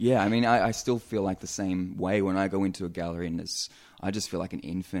 Yeah, I mean, I still feel like the same way when I go into a gallery, and I just feel like an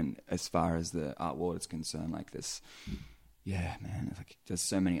infant as far as the art world is concerned. Like this, yeah, man, like there's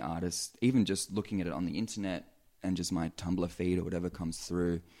so many artists. Even just looking at it on the internet and just my Tumblr feed or whatever comes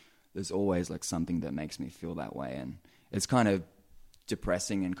through, there's always like something that makes me feel that way, and it's kind of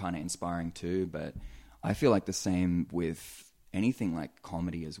depressing and kind of inspiring too. But I feel like the same with anything like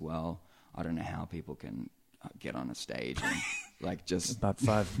comedy as well. I don't know how people can get on a stage and like just about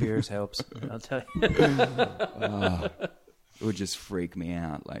 5 beers helps. I'll tell you. it would just freak me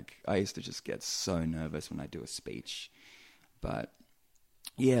out. Like, I used to just get so nervous when I do a speech. But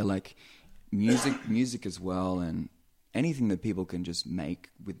yeah, like music as well, and anything that people can just make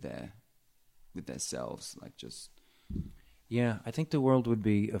with their selves, like just. Yeah, I think the world would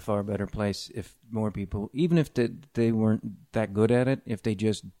be a far better place if more people, even if they weren't that good at it, if they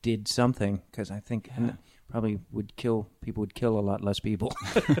just did something. Because I think probably people would kill a lot less people.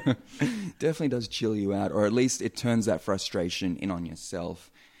 Definitely does chill you out, or at least it turns that frustration in on yourself,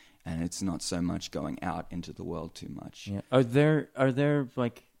 and it's not so much going out into the world too much. Yeah. Are there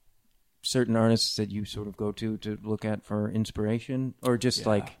like certain artists that you sort of go to look at for inspiration, or just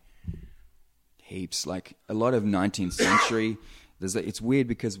like heaps? Like a lot of 19th century. It's weird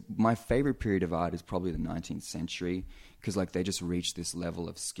because my favorite period of art is probably the 19th century, because like they just reached this level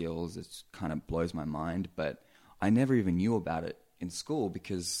of skills. It kind of blows my mind, but I never even knew about it in school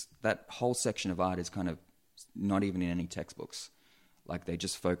because that whole section of art is kind of not even in any textbooks. Like they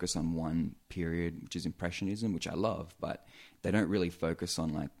just focus on one period, which is Impressionism, which I love, but they don't really focus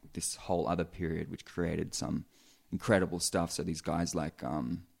on like this whole other period, which created some incredible stuff. So these guys like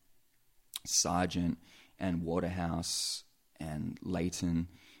Sargent and Waterhouse and Leighton,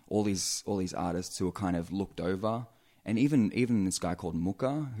 all these artists who are kind of looked over, and even this guy called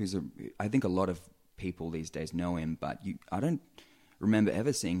Mucha, I think a lot of people these days know him, but I don't remember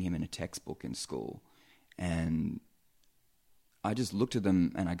ever seeing him in a textbook in school. And I just looked at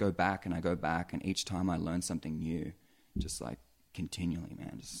them and I go back, and each time I learn something new, just like continually,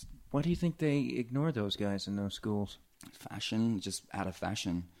 man. Just why do you think they ignore those guys in those schools? Fashion, just out of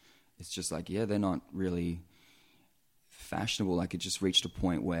fashion. It's just like, yeah, they're not really fashionable. Like it just reached a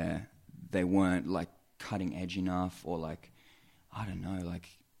point where they weren't like cutting edge enough, or like, I don't know, like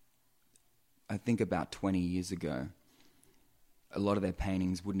I think about 20 years ago, a lot of their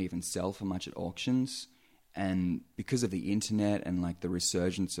paintings wouldn't even sell for much at auctions. And because of the internet and like the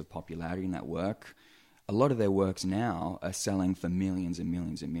resurgence of popularity in that work, a lot of their works now are selling for millions and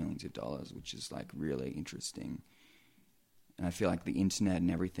millions and millions of dollars, which is like really interesting. And I feel like the internet and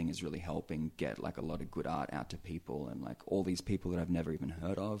everything is really helping get like a lot of good art out to people, and like all these people that I've never even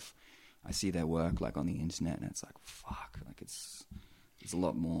heard of, I see their work like on the internet, and it's like, fuck, like it's a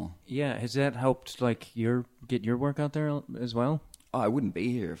lot more. Yeah, has that helped like get your work out there as well? Oh, I wouldn't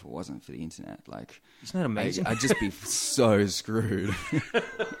be here if it wasn't for the internet. Like, isn't that amazing? I'd just be so screwed.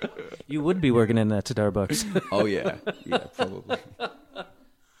 You would be working in that Starbucks. Oh yeah, probably.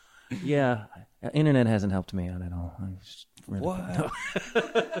 Yeah, internet hasn't helped me out at all. What?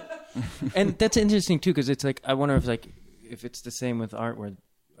 And that's interesting too, because it's like I wonder if it's the same with art, where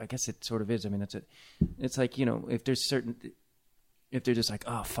I guess it sort of is. I mean, it's like, you know, if they're just like,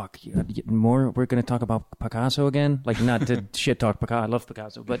 oh fuck, more, we're going to talk about Picasso again, like not to shit talk Picasso. I love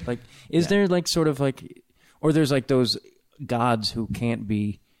Picasso, but like, is there like sort of like, or there's like those gods who can't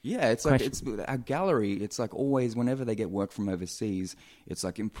be. Yeah, it's like it's a gallery. It's like always whenever they get work from overseas, it's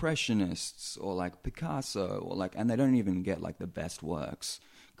like Impressionists or like Picasso or like, and they don't even get like the best works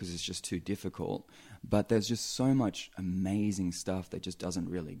because it's just too difficult. But there's just so much amazing stuff that just doesn't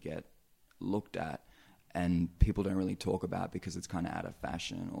really get looked at, and people don't really talk about because it's kind of out of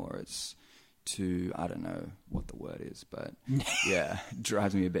fashion, or it's too, I don't know what the word is, but yeah, it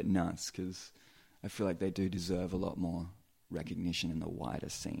drives me a bit nuts because I feel like they do deserve a lot more recognition in the wider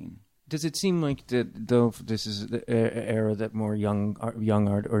scene. Does it seem like that, though, this is the era that more young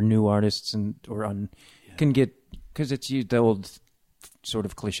art or new artists can get, because it's the old sort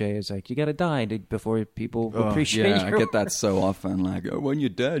of cliche is like, you got to die before people appreciate you. Yeah, I get that so often. Like, when you're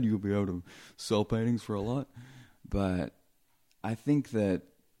dead, you'll be able to sell paintings for a lot. But I think that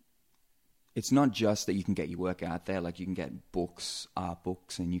it's not just that you can get your work out there. Like, you can get books, art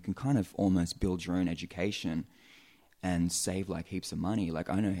books, and you can kind of almost build your own education and save like heaps of money. Like,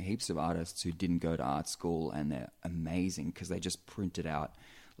 I know heaps of artists who didn't go to art school, and they're amazing because they just printed out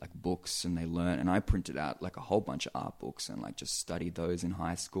like books and they learn. And I printed out like a whole bunch of art books and like just studied those in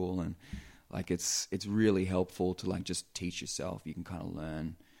high school. And like it's really helpful to like just teach yourself. You can kind of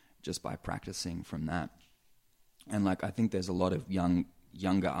learn just by practicing from that. And like I think there's a lot of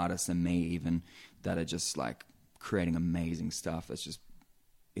younger artists than me even that are just like creating amazing stuff. It's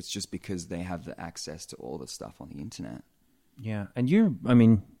just because they have the access to all the stuff on the internet. Yeah, and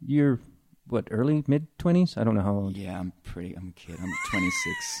you're what, early, mid-20s? I don't know how old. Yeah, I'm a kid. I'm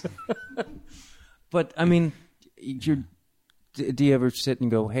 26. But, I mean, do you ever sit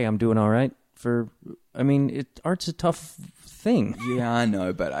and go, hey, I'm doing all right? Art's a tough thing. Yeah, I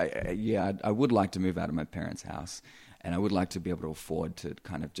know, but I would like to move out of my parents' house, and I would like to be able to afford to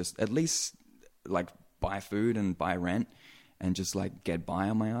kind of just at least like buy food and buy rent and just like get by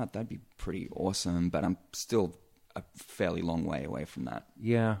on my art. That'd be pretty awesome. But I'm still a fairly long way away from that.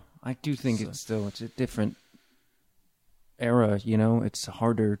 Yeah, I do think it's a different era, you know. It's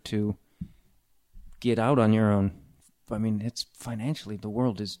harder to get out on your own. I mean, it's financially, the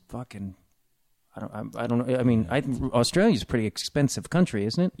world is fucking, I don't know. I mean, Australia's a pretty expensive country,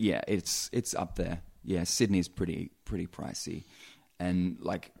 isn't it? Yeah, it's up there. Yeah, Sydney's pretty pricey. And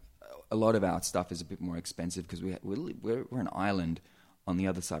like a lot of our stuff is a bit more expensive because we're an island on the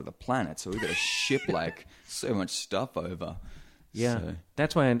other side of the planet, so we've got to ship like so much stuff over. Yeah, so.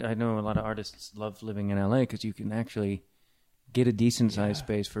 That's why I know a lot of artists love living in LA, because you can actually get a decent sized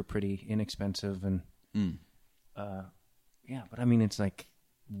space for pretty inexpensive. And but I mean, it's like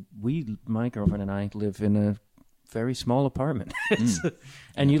my girlfriend and I live in a very small apartment.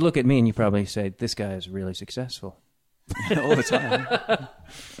 And you look at me and you probably say, this guy is really successful. All the time.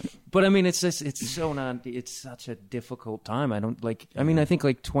 But I mean, it's such a difficult time. I think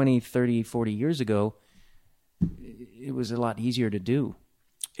like 20, 30, 40 years ago, it was a lot easier to do.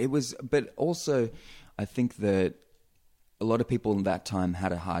 It was, but also I think that a lot of people in that time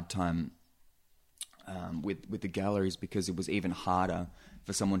had a hard time with the galleries, because it was even harder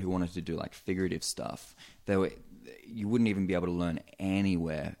for someone who wanted to do like figurative stuff. You wouldn't even be able to learn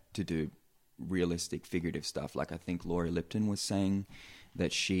anywhere to do realistic figurative stuff. Like I think Laurie Lipton was saying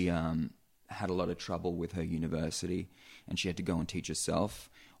that she had a lot of trouble with her university and she had to go and teach herself.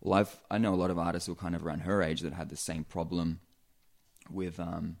 Well, I know a lot of artists who are kind of around her age that had the same problem with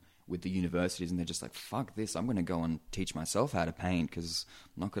the universities, and they're just like, fuck this, I'm going to go and teach myself how to paint because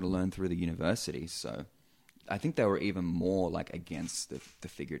I'm not going to learn through the university. So I think they were even more like against the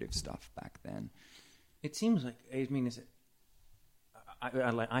figurative stuff back then. It seems like, I mean,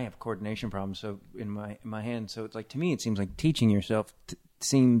 I have coordination problems, so in my hand. So it's like, to me, it seems like teaching yourself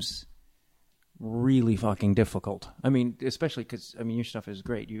seems really fucking difficult. I mean, especially because your stuff is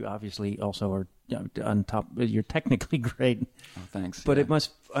great. You obviously also are on top. You're technically great. Oh, thanks. But it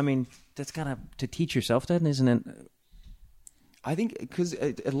must. I mean, that's gotta to teach yourself. Then, isn't it? I think because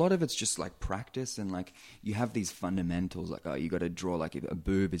a lot of it's just like practice, and like you have these fundamentals. Like, oh, you got to draw like a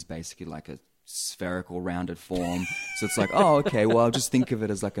boob is basically like a spherical rounded form. So it's like, oh, okay, well, I'll just think of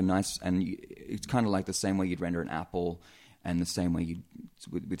it as like a nice, and it's kind of like the same way you'd render an apple, and the same way you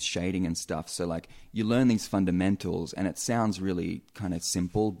with shading and stuff. So like you learn these fundamentals, and it sounds really kind of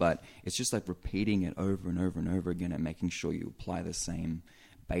simple, but it's just like repeating it over and over and over again and making sure you apply the same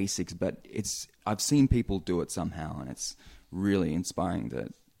basics. But I've seen people do it somehow, and it's really inspiring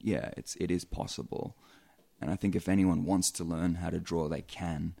that it is possible. And I think if anyone wants to learn how to draw, they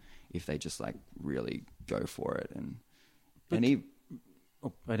can, if they just like really go for it. I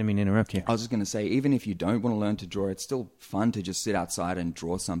didn't mean to interrupt you. I was just going to say, even if you don't want to learn to draw, it's still fun to just sit outside and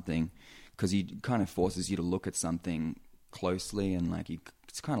draw something, because it kind of forces you to look at something closely, and like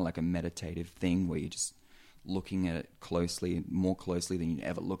it's kind of like a meditative thing where you're just looking at it closely, more closely than you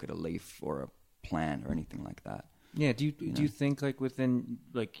ever look at a leaf or a plant or anything like that. Yeah. Do you think like within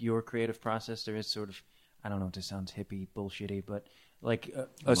like your creative process there is sort of, I don't know if this sounds hippie bullshitty, but like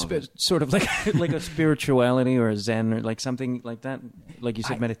sort of like like a spirituality or a Zen or like something like that, like you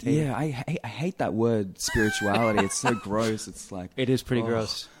said, meditation. Yeah, I hate that word spirituality. It's so gross. It's like, it is pretty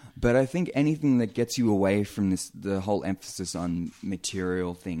gross. But I think anything that gets you away from the whole emphasis on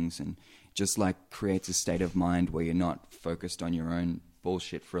material things, and just like creates a state of mind where you're not focused on your own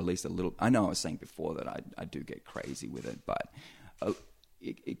bullshit for at least a little. I know I was saying before that I do get crazy with it, but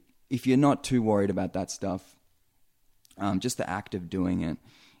if you're not too worried about that stuff, just the act of doing it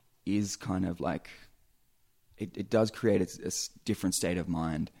is kind of like, it does create a different state of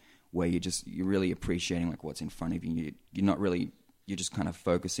mind where you're really appreciating like what's in front of you. You're just kind of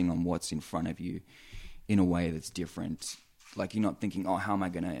focusing on what's in front of you in a way that's different. Like you're not thinking, oh, how am I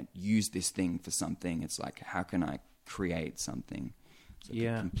going to use this thing for something? It's like, how can I create something? It's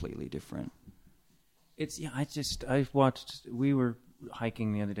like completely different. We were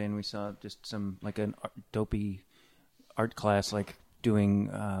hiking the other day and we saw just some like an dopey art class, like doing,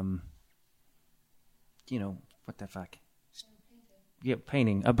 what the fuck? Yeah,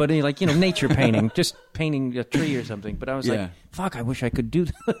 painting. But like, nature painting, just painting a tree or something. But I was like, fuck, I wish I could do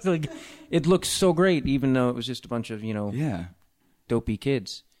that. Like, it looks so great, even though it was just a bunch of, dopey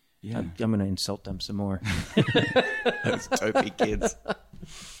kids. Yeah. I'm going to insult them some more. Those dopey kids.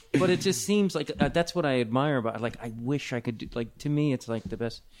 But it just seems like that's what I admire about it. Like, I wish I could do, like, to me, it's like the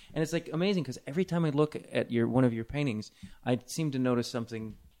best. And it's like amazing because every time I look at one of your paintings, I seem to notice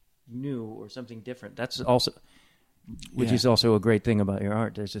something new or something different. That's also, which is also a great thing about your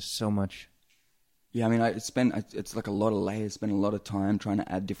art. There's just so much. Yeah, I mean, it's like a lot of layers, spend a lot of time trying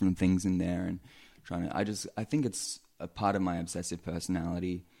to add different things in there and I think it's a part of my obsessive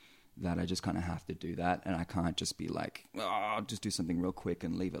personality that I just kind of have to do that, and I can't just be like, oh, I'll just do something real quick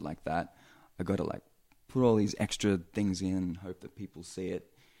and leave it like that. I got to like put all these extra things in and hope that people see it.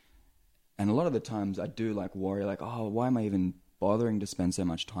 And a lot of the times I do like worry, like, oh, why am I even bothering to spend so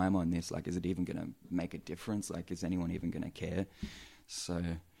much time on this? Like, is it even going to make a difference? Like, is anyone even going to care? So,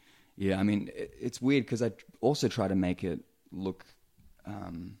 yeah, I mean, it's weird because I also try to make it look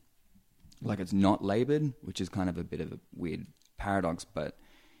like it's not labored, which is kind of a bit of a weird paradox. But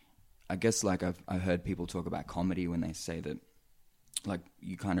I guess like I've heard people talk about comedy when they say that like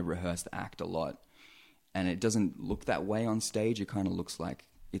you kind of rehearse the act a lot, and it doesn't look that way on stage. It kind of looks like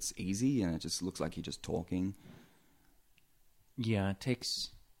it's easy, and it just looks like you're just talking. Yeah, it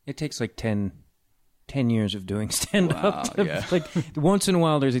takes like 10 years of doing stand-up. Wow, yeah. Like, once in a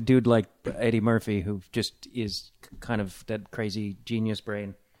while there's a dude like Eddie Murphy who just is kind of that crazy genius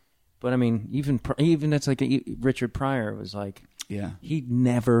brain. But I mean, even that's like Richard Pryor was like, Yeah. he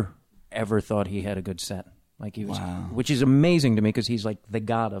never, ever thought he had a good set. Like he was, Wow. which is amazing to me because he's like the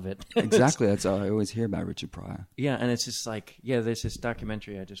god of it. Exactly. That's all I always hear about Richard Pryor. Yeah, and it's just like, yeah, there's this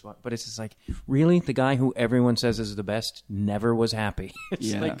documentary I just watched, but it's just like, really? The guy who everyone says is the best never was happy. It's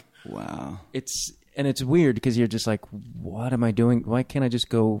Yeah. like, Wow. it's weird because you're just like, what am I doing? Why can't I just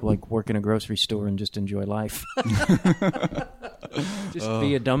go like work in a grocery store and just enjoy life? Just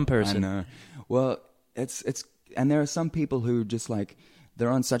be a dumb person. I know. Well, it's and there are some people who just like, they're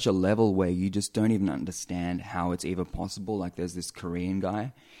on such a level where you just don't even understand how it's even possible. Like there's this Korean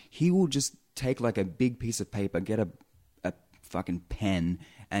guy. He will just take like a big piece of paper, get a fucking pen,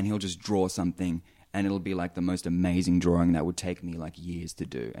 and he'll just draw something, and it'll be like the most amazing drawing that would take me like years to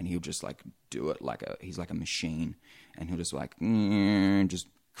do. And he'll just like do it like he's like a machine, and he'll just like just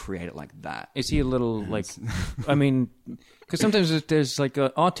create it like that. Is he a little like, I mean, because sometimes there's like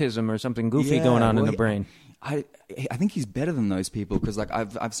autism or something goofy Yeah, going on in well, the brain. I think he's better than those people because like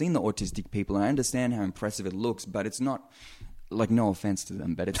I've seen the autistic people and I understand how impressive it looks, but it's not like, no offense to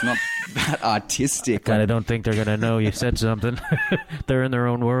them, but it's not that artistic. Kind of don't think they're gonna know you said something. They're in their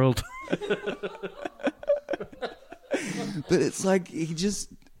own world. But it's like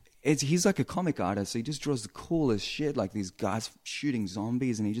he's like a comic artist, so he just draws the coolest shit, like these guys shooting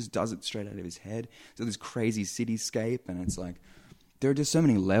zombies, and he just does it straight out of his head. So this crazy cityscape, and it's like there are just so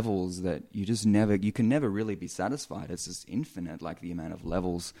many levels that you can never really be satisfied. It's just infinite, like the amount of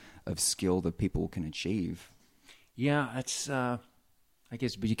levels of skill that people can achieve. Yeah, it's I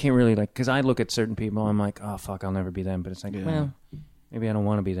guess, but you can't really like, because I look at certain people, I'm like, oh fuck, I'll never be them. But it's like, Yeah. well, maybe I don't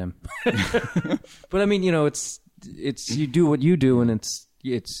want to be them. But I mean, you know, it's you do what you do, and it's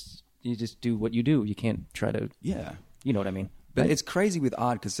you just do what you do. You can't try to, Yeah. you know what I mean. But it's crazy with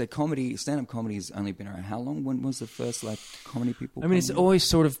art because stand-up comedy has only been around how long? When was the first like comedy people? I mean, it's always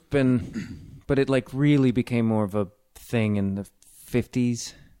sort of been, but it like really became more of a thing in the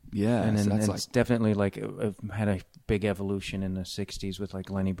 50s. Yeah, and then so that's it's definitely like had a big evolution in the 60s with like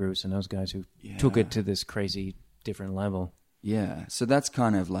Lenny Bruce and those guys who took it to this crazy different level. Yeah, so that's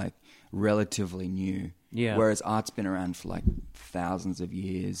kind of like relatively new. Yeah. Whereas art's been around for like thousands of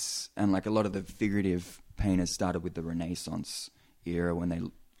years, and like a lot of the figurative painters started with the Renaissance era when they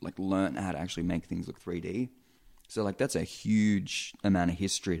like learned how to actually make things look 3D. So like that's a huge amount of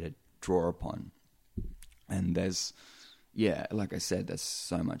history to draw upon. And there's, yeah, like I said, there's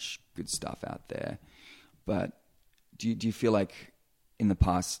so much good stuff out there. But do you feel like in the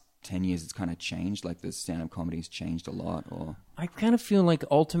past 10 years it's kind of changed, like the stand-up comedy's changed a lot? Or I kind of feel like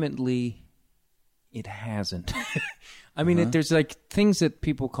ultimately it hasn't. I mean, there's like things that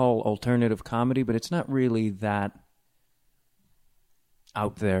people call alternative comedy, but it's not really that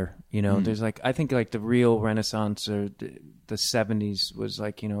out there, you know. There's like, I think like the real Renaissance or the 70s was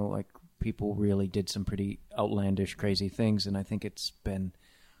like, you know, like people really did some pretty outlandish, crazy things, and I think it's been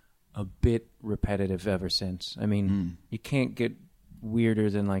a bit repetitive ever since. I mean, you can't get weirder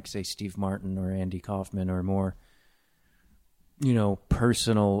than like, say, Steve Martin or Andy Kaufman, or more, you know,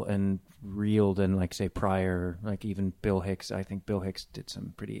 personal and real than like, say, Pryor, like even Bill Hicks. I think Bill Hicks did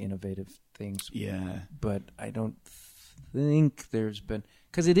some pretty innovative things. yeah, But I don't think there's been,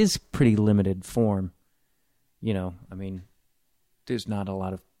 because it is pretty limited form, you know. I mean, there's not a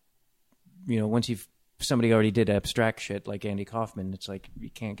lot of, you know, once somebody already did abstract shit like Andy Kaufman, it's like you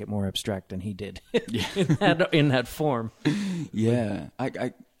can't get more abstract than he did in that form. yeah.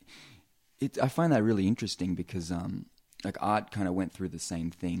 I find that really interesting because like art kind of went through the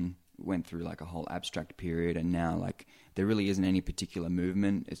same thing, went through like a whole abstract period, and now like there really isn't any particular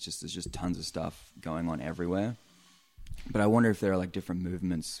movement. It's just there's just tons of stuff going on everywhere. But I wonder if there are like different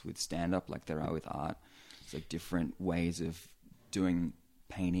movements with stand-up like there are with art. It's like different ways of doing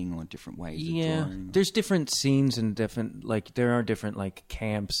painting or different ways of drawing. There's different scenes and different, like there are different like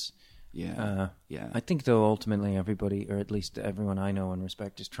camps. Yeah. I think, though, ultimately everybody, or at least everyone I know and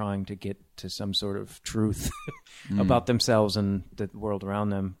respect, is trying to get to some sort of truth about themselves and the world around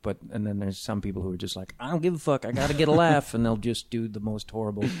them. And then there's some people who are just like, I don't give a fuck, I got to get a laugh, and they'll just do the most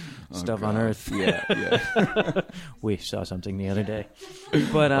horrible stuff on earth. Yeah. We saw something the other day.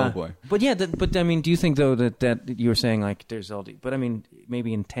 But, oh boy. But yeah, but I mean, do you think, though, that you were saying, like, there's all but I mean,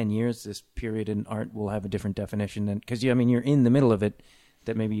 maybe in 10 years, this period in art will have a different definition than, because, I mean, you're in the middle of it,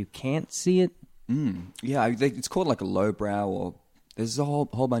 that maybe you can't see it? Yeah, it's called like a lowbrow, or there's a whole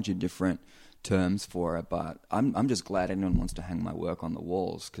bunch of different terms for it. But I'm just glad anyone wants to hang my work on the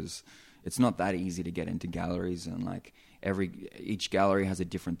walls, because it's not that easy to get into galleries, and like each gallery has a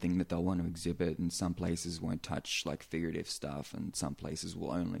different thing that they'll want to exhibit, and some places won't touch like figurative stuff, and some places will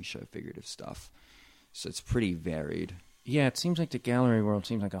only show figurative stuff. So it's pretty varied. Yeah, it seems like the gallery world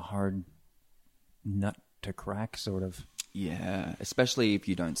seems like a hard nut to crack, sort of. Yeah, especially if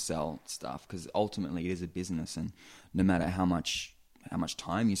you don't sell stuff, because ultimately it is a business, and no matter how much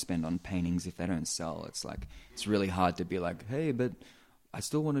time you spend on paintings, if they don't sell, it's like it's really hard to be like, hey, but I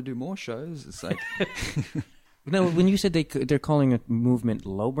still want to do more shows. It's like no, when you said they're calling a movement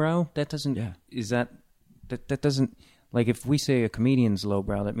lowbrow, that doesn't. Yeah. Is that doesn't, like, if we say a comedian's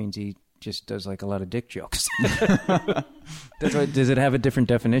lowbrow, that means he just does like a lot of dick jokes. That's right. Does it have a different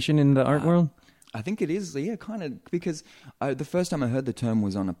definition in the art world? I think it is, yeah, kind of, because the first time I heard the term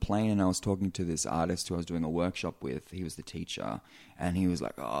was on a plane, and I was talking to this artist who I was doing a workshop with. He was the teacher, and he was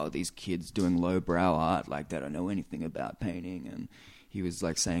like, oh, these kids doing lowbrow art, like they don't know anything about painting, and he was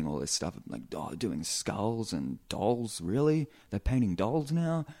like saying all this stuff, like, oh, doing skulls and dolls, really? They're painting dolls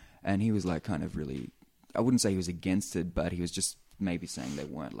now? And he was like kind of really, I wouldn't say he was against it, but he was just maybe saying they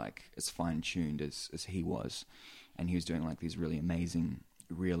weren't like as fine-tuned as he was, and he was doing like these really amazing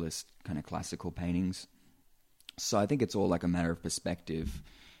realist kind of classical paintings. So I think it's all like a matter of perspective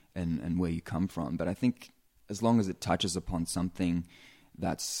and where you come from. But I think as long as it touches upon something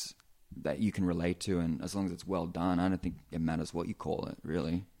that you can relate to, and as long as it's well done, I don't think it matters what you call it,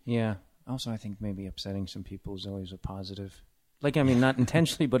 really. Yeah. Also, I think maybe upsetting some people is always a positive. Like, I mean, not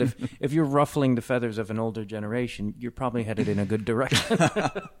intentionally, but if you're ruffling the feathers of an older generation, you're probably headed in a good direction.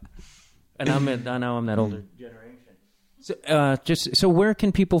 And I know I'm that older generation. So where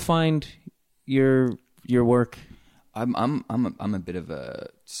can people find your work? I'm a bit of a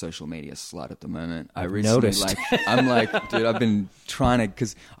social media slut at the moment. I've noticed. I'm like, dude, I've been trying to,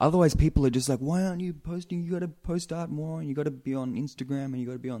 because otherwise people are just like, why aren't you posting? You got to post art more, and you got to be on Instagram, and you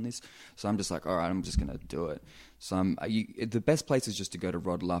got to be on this. So I'm just like, all right, I'm just gonna do it. So the best place is just to go to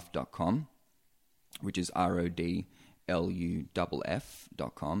rodluff.com, which is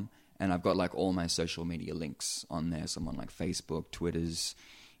RODLUFF.com. And I've got like all my social media links on there. So I'm on like Facebook, Twitters,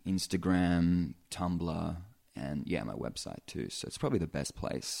 Instagram, Tumblr, and yeah, my website too. So it's probably the best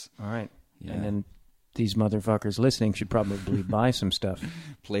place. All right. Yeah. And then these motherfuckers listening should probably buy some stuff.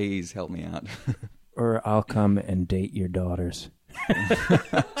 Please help me out. Or I'll come and date your daughters.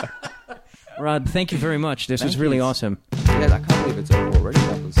 Rod, thank you very much. This was really awesome. Yeah, I can't believe it's over already.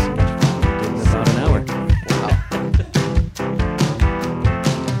 That was so much fun. About an hour. Wow.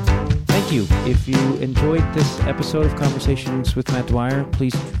 Thank you. If you enjoyed this episode of Conversations with Matt Dwyer,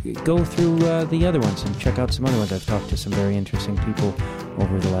 please go through the other ones and check out some other ones. I've talked to some very interesting people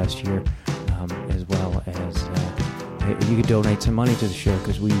over the last year, as well as you could donate some money to the show,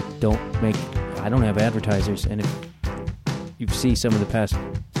 because I don't have advertisers, and if you see some of the past,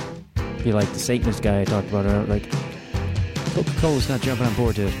 be like the Satanist guy I talked about, like Coca-Cola's not jumping on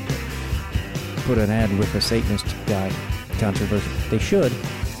board to put an ad with a Satanist guy. Controversial. They should,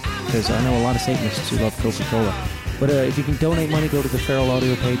 because I know a lot of Satanists who love Coca-Cola. But if you can donate money, go to the Feral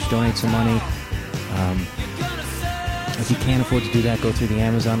Audio page, donate some money. If you can't afford to do that, go through the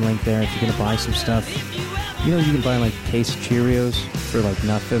Amazon link there. If you're going to buy some stuff, you can buy like a case of Cheerios for like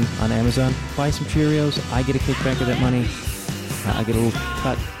nothing on Amazon. Buy some Cheerios. I get a kickback of that money. I get a little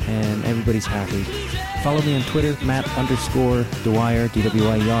cut, and everybody's happy. Follow me on Twitter, Matt_Dwyer,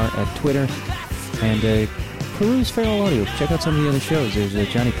 DWYER at Twitter. And peruse Feral Audio. Check out some of the other shows. There's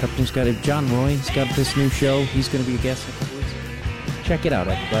Johnny Cupton's got it. John Roy's got this new show. He's going to be a guest in a couple weeks. Check it out,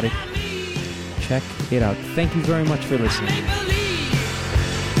 everybody. Check it out. Thank you very much for listening.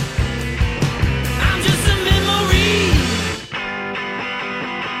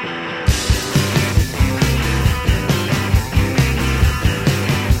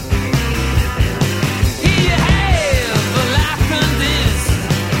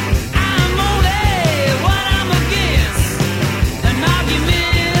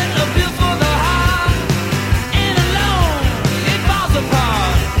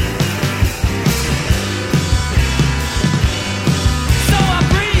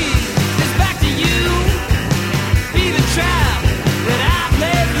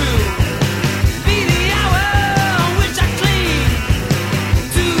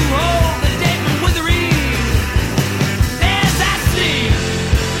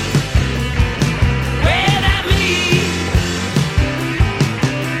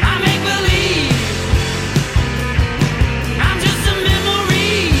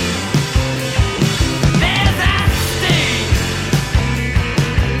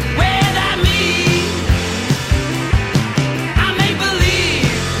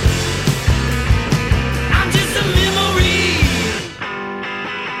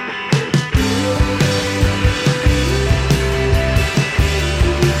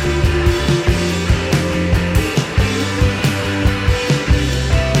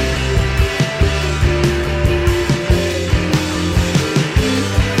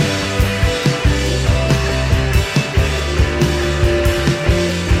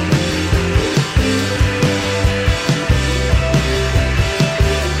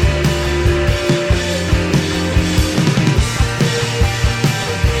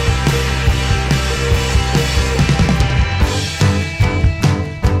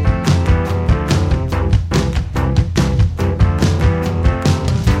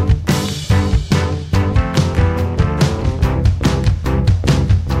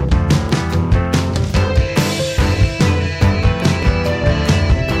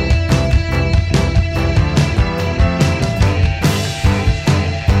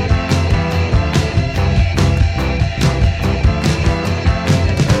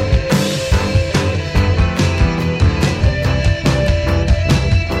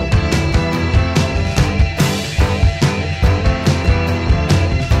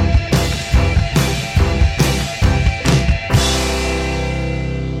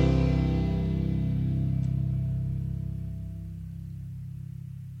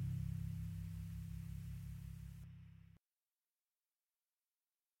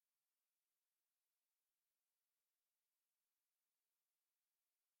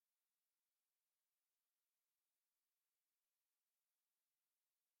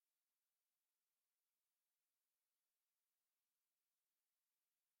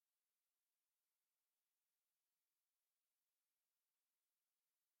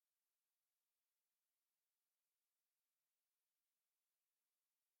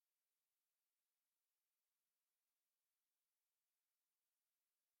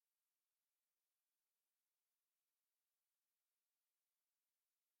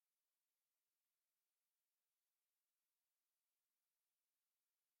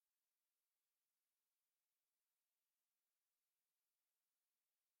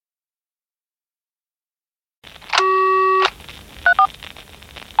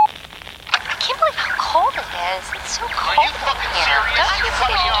 guys, it's so cold. Are you fucking serious? Don't you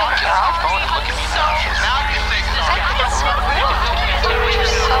think you took your own phone and look at me now? Now you think so. I think it's so rude.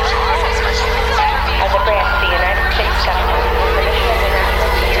 As a branch of the United States government,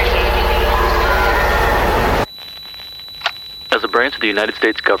 As a branch of the United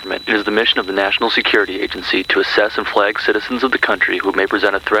States government, it is the mission of the National Security Agency to assess and flag citizens of the country who may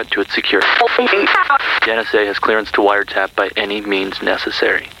present a threat to its security. The NSA has clearance to wiretap by any means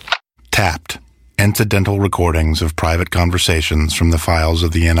necessary. Tapped. Incidental recordings of private conversations from the files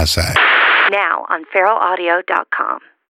of the NSA. now on feralaudio.com.